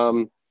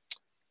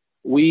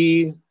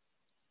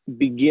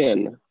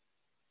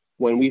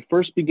 when we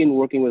first begin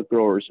working with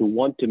growers who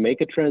want to make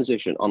a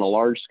transition on a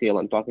large scale,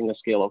 I'm talking a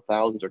scale of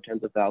thousands or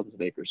tens of thousands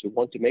of acres, who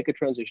want to make a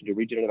transition to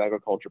regenerative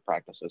agriculture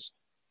practices,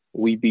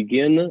 we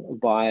begin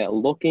by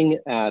looking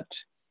at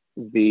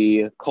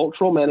the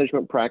cultural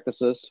management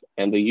practices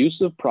and the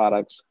use of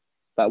products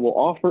that will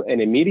offer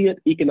an immediate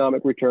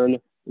economic return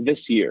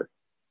this year.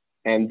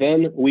 And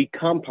then we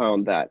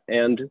compound that.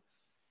 And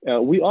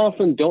we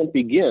often don't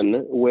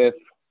begin with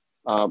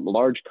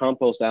large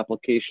compost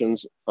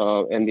applications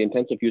and the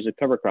intensive use of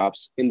cover crops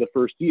in the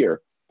first year.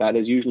 That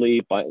is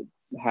usually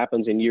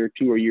happens in year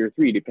 2 or year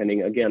 3,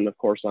 depending, again, of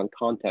course, on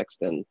context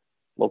and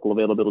local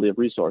availability of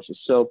resources.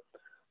 So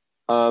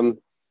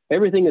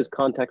everything is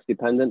context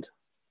dependent.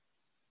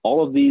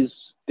 All of these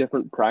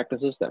different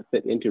practices that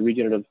fit into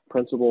regenerative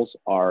principles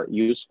are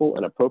useful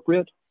and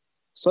appropriate.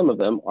 Some of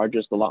them are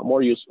just a lot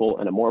more useful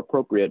and more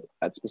appropriate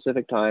at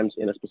specific times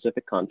in a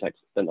specific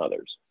context than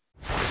others.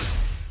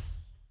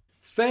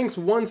 Thanks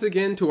once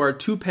again to our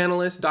two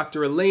panelists,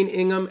 Dr. Elaine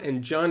Ingham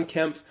and John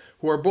Kempf,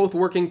 who are both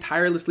working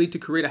tirelessly to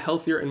create a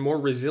healthier and more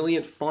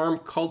resilient farm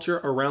culture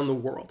around the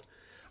world.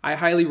 I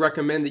highly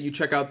recommend that you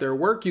check out their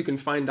work. You can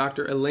find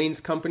Dr.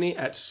 Elaine's company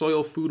at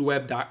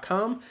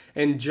soilfoodweb.com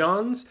and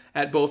John's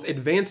at both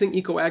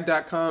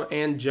advancingecoag.com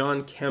and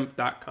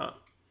johnkempf.com.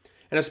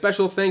 And a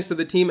special thanks to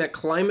the team at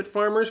Climate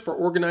Farmers for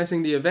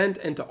organizing the event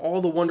and to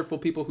all the wonderful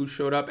people who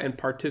showed up and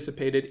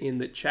participated in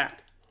the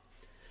chat.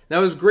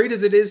 Now, as great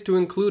as it is to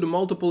include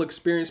multiple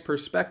experienced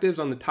perspectives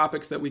on the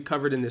topics that we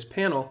covered in this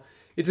panel,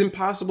 it's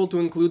impossible to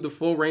include the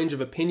full range of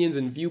opinions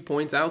and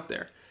viewpoints out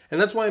there. And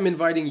that's why I'm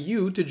inviting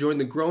you to join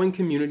the growing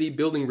community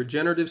building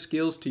regenerative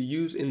skills to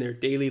use in their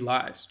daily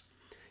lives.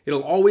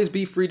 It'll always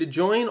be free to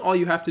join. All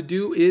you have to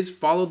do is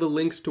follow the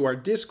links to our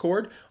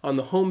Discord on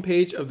the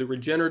homepage of the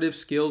Regenerative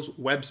Skills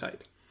website.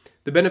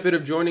 The benefit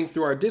of joining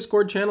through our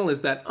Discord channel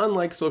is that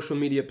unlike social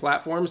media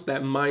platforms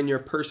that mine your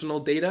personal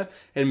data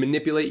and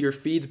manipulate your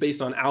feeds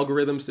based on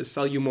algorithms to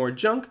sell you more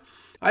junk,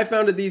 I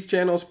founded these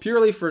channels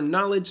purely for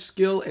knowledge,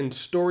 skill, and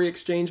story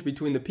exchange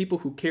between the people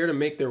who care to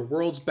make their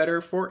worlds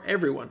better for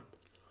everyone.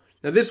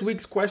 Now, this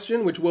week's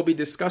question, which we'll be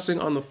discussing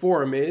on the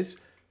forum, is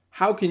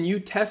how can you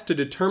test to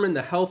determine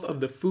the health of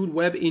the food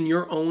web in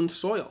your own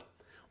soil?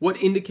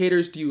 What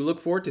indicators do you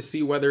look for to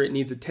see whether it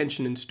needs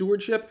attention and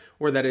stewardship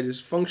or that it is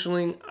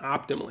functioning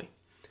optimally?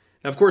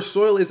 Now, of course,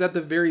 soil is at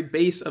the very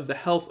base of the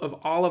health of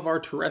all of our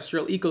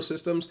terrestrial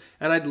ecosystems,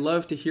 and I'd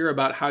love to hear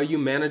about how you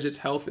manage its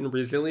health and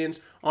resilience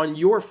on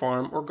your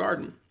farm or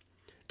garden.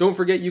 Don't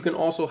forget you can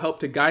also help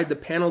to guide the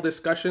panel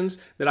discussions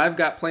that I've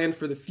got planned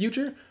for the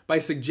future by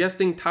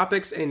suggesting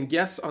topics and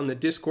guests on the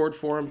Discord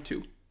forum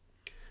too.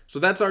 So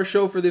that's our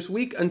show for this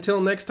week.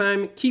 Until next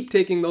time, keep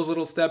taking those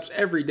little steps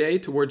every day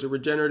towards a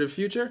regenerative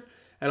future,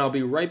 and I'll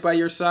be right by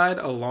your side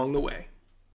along the way.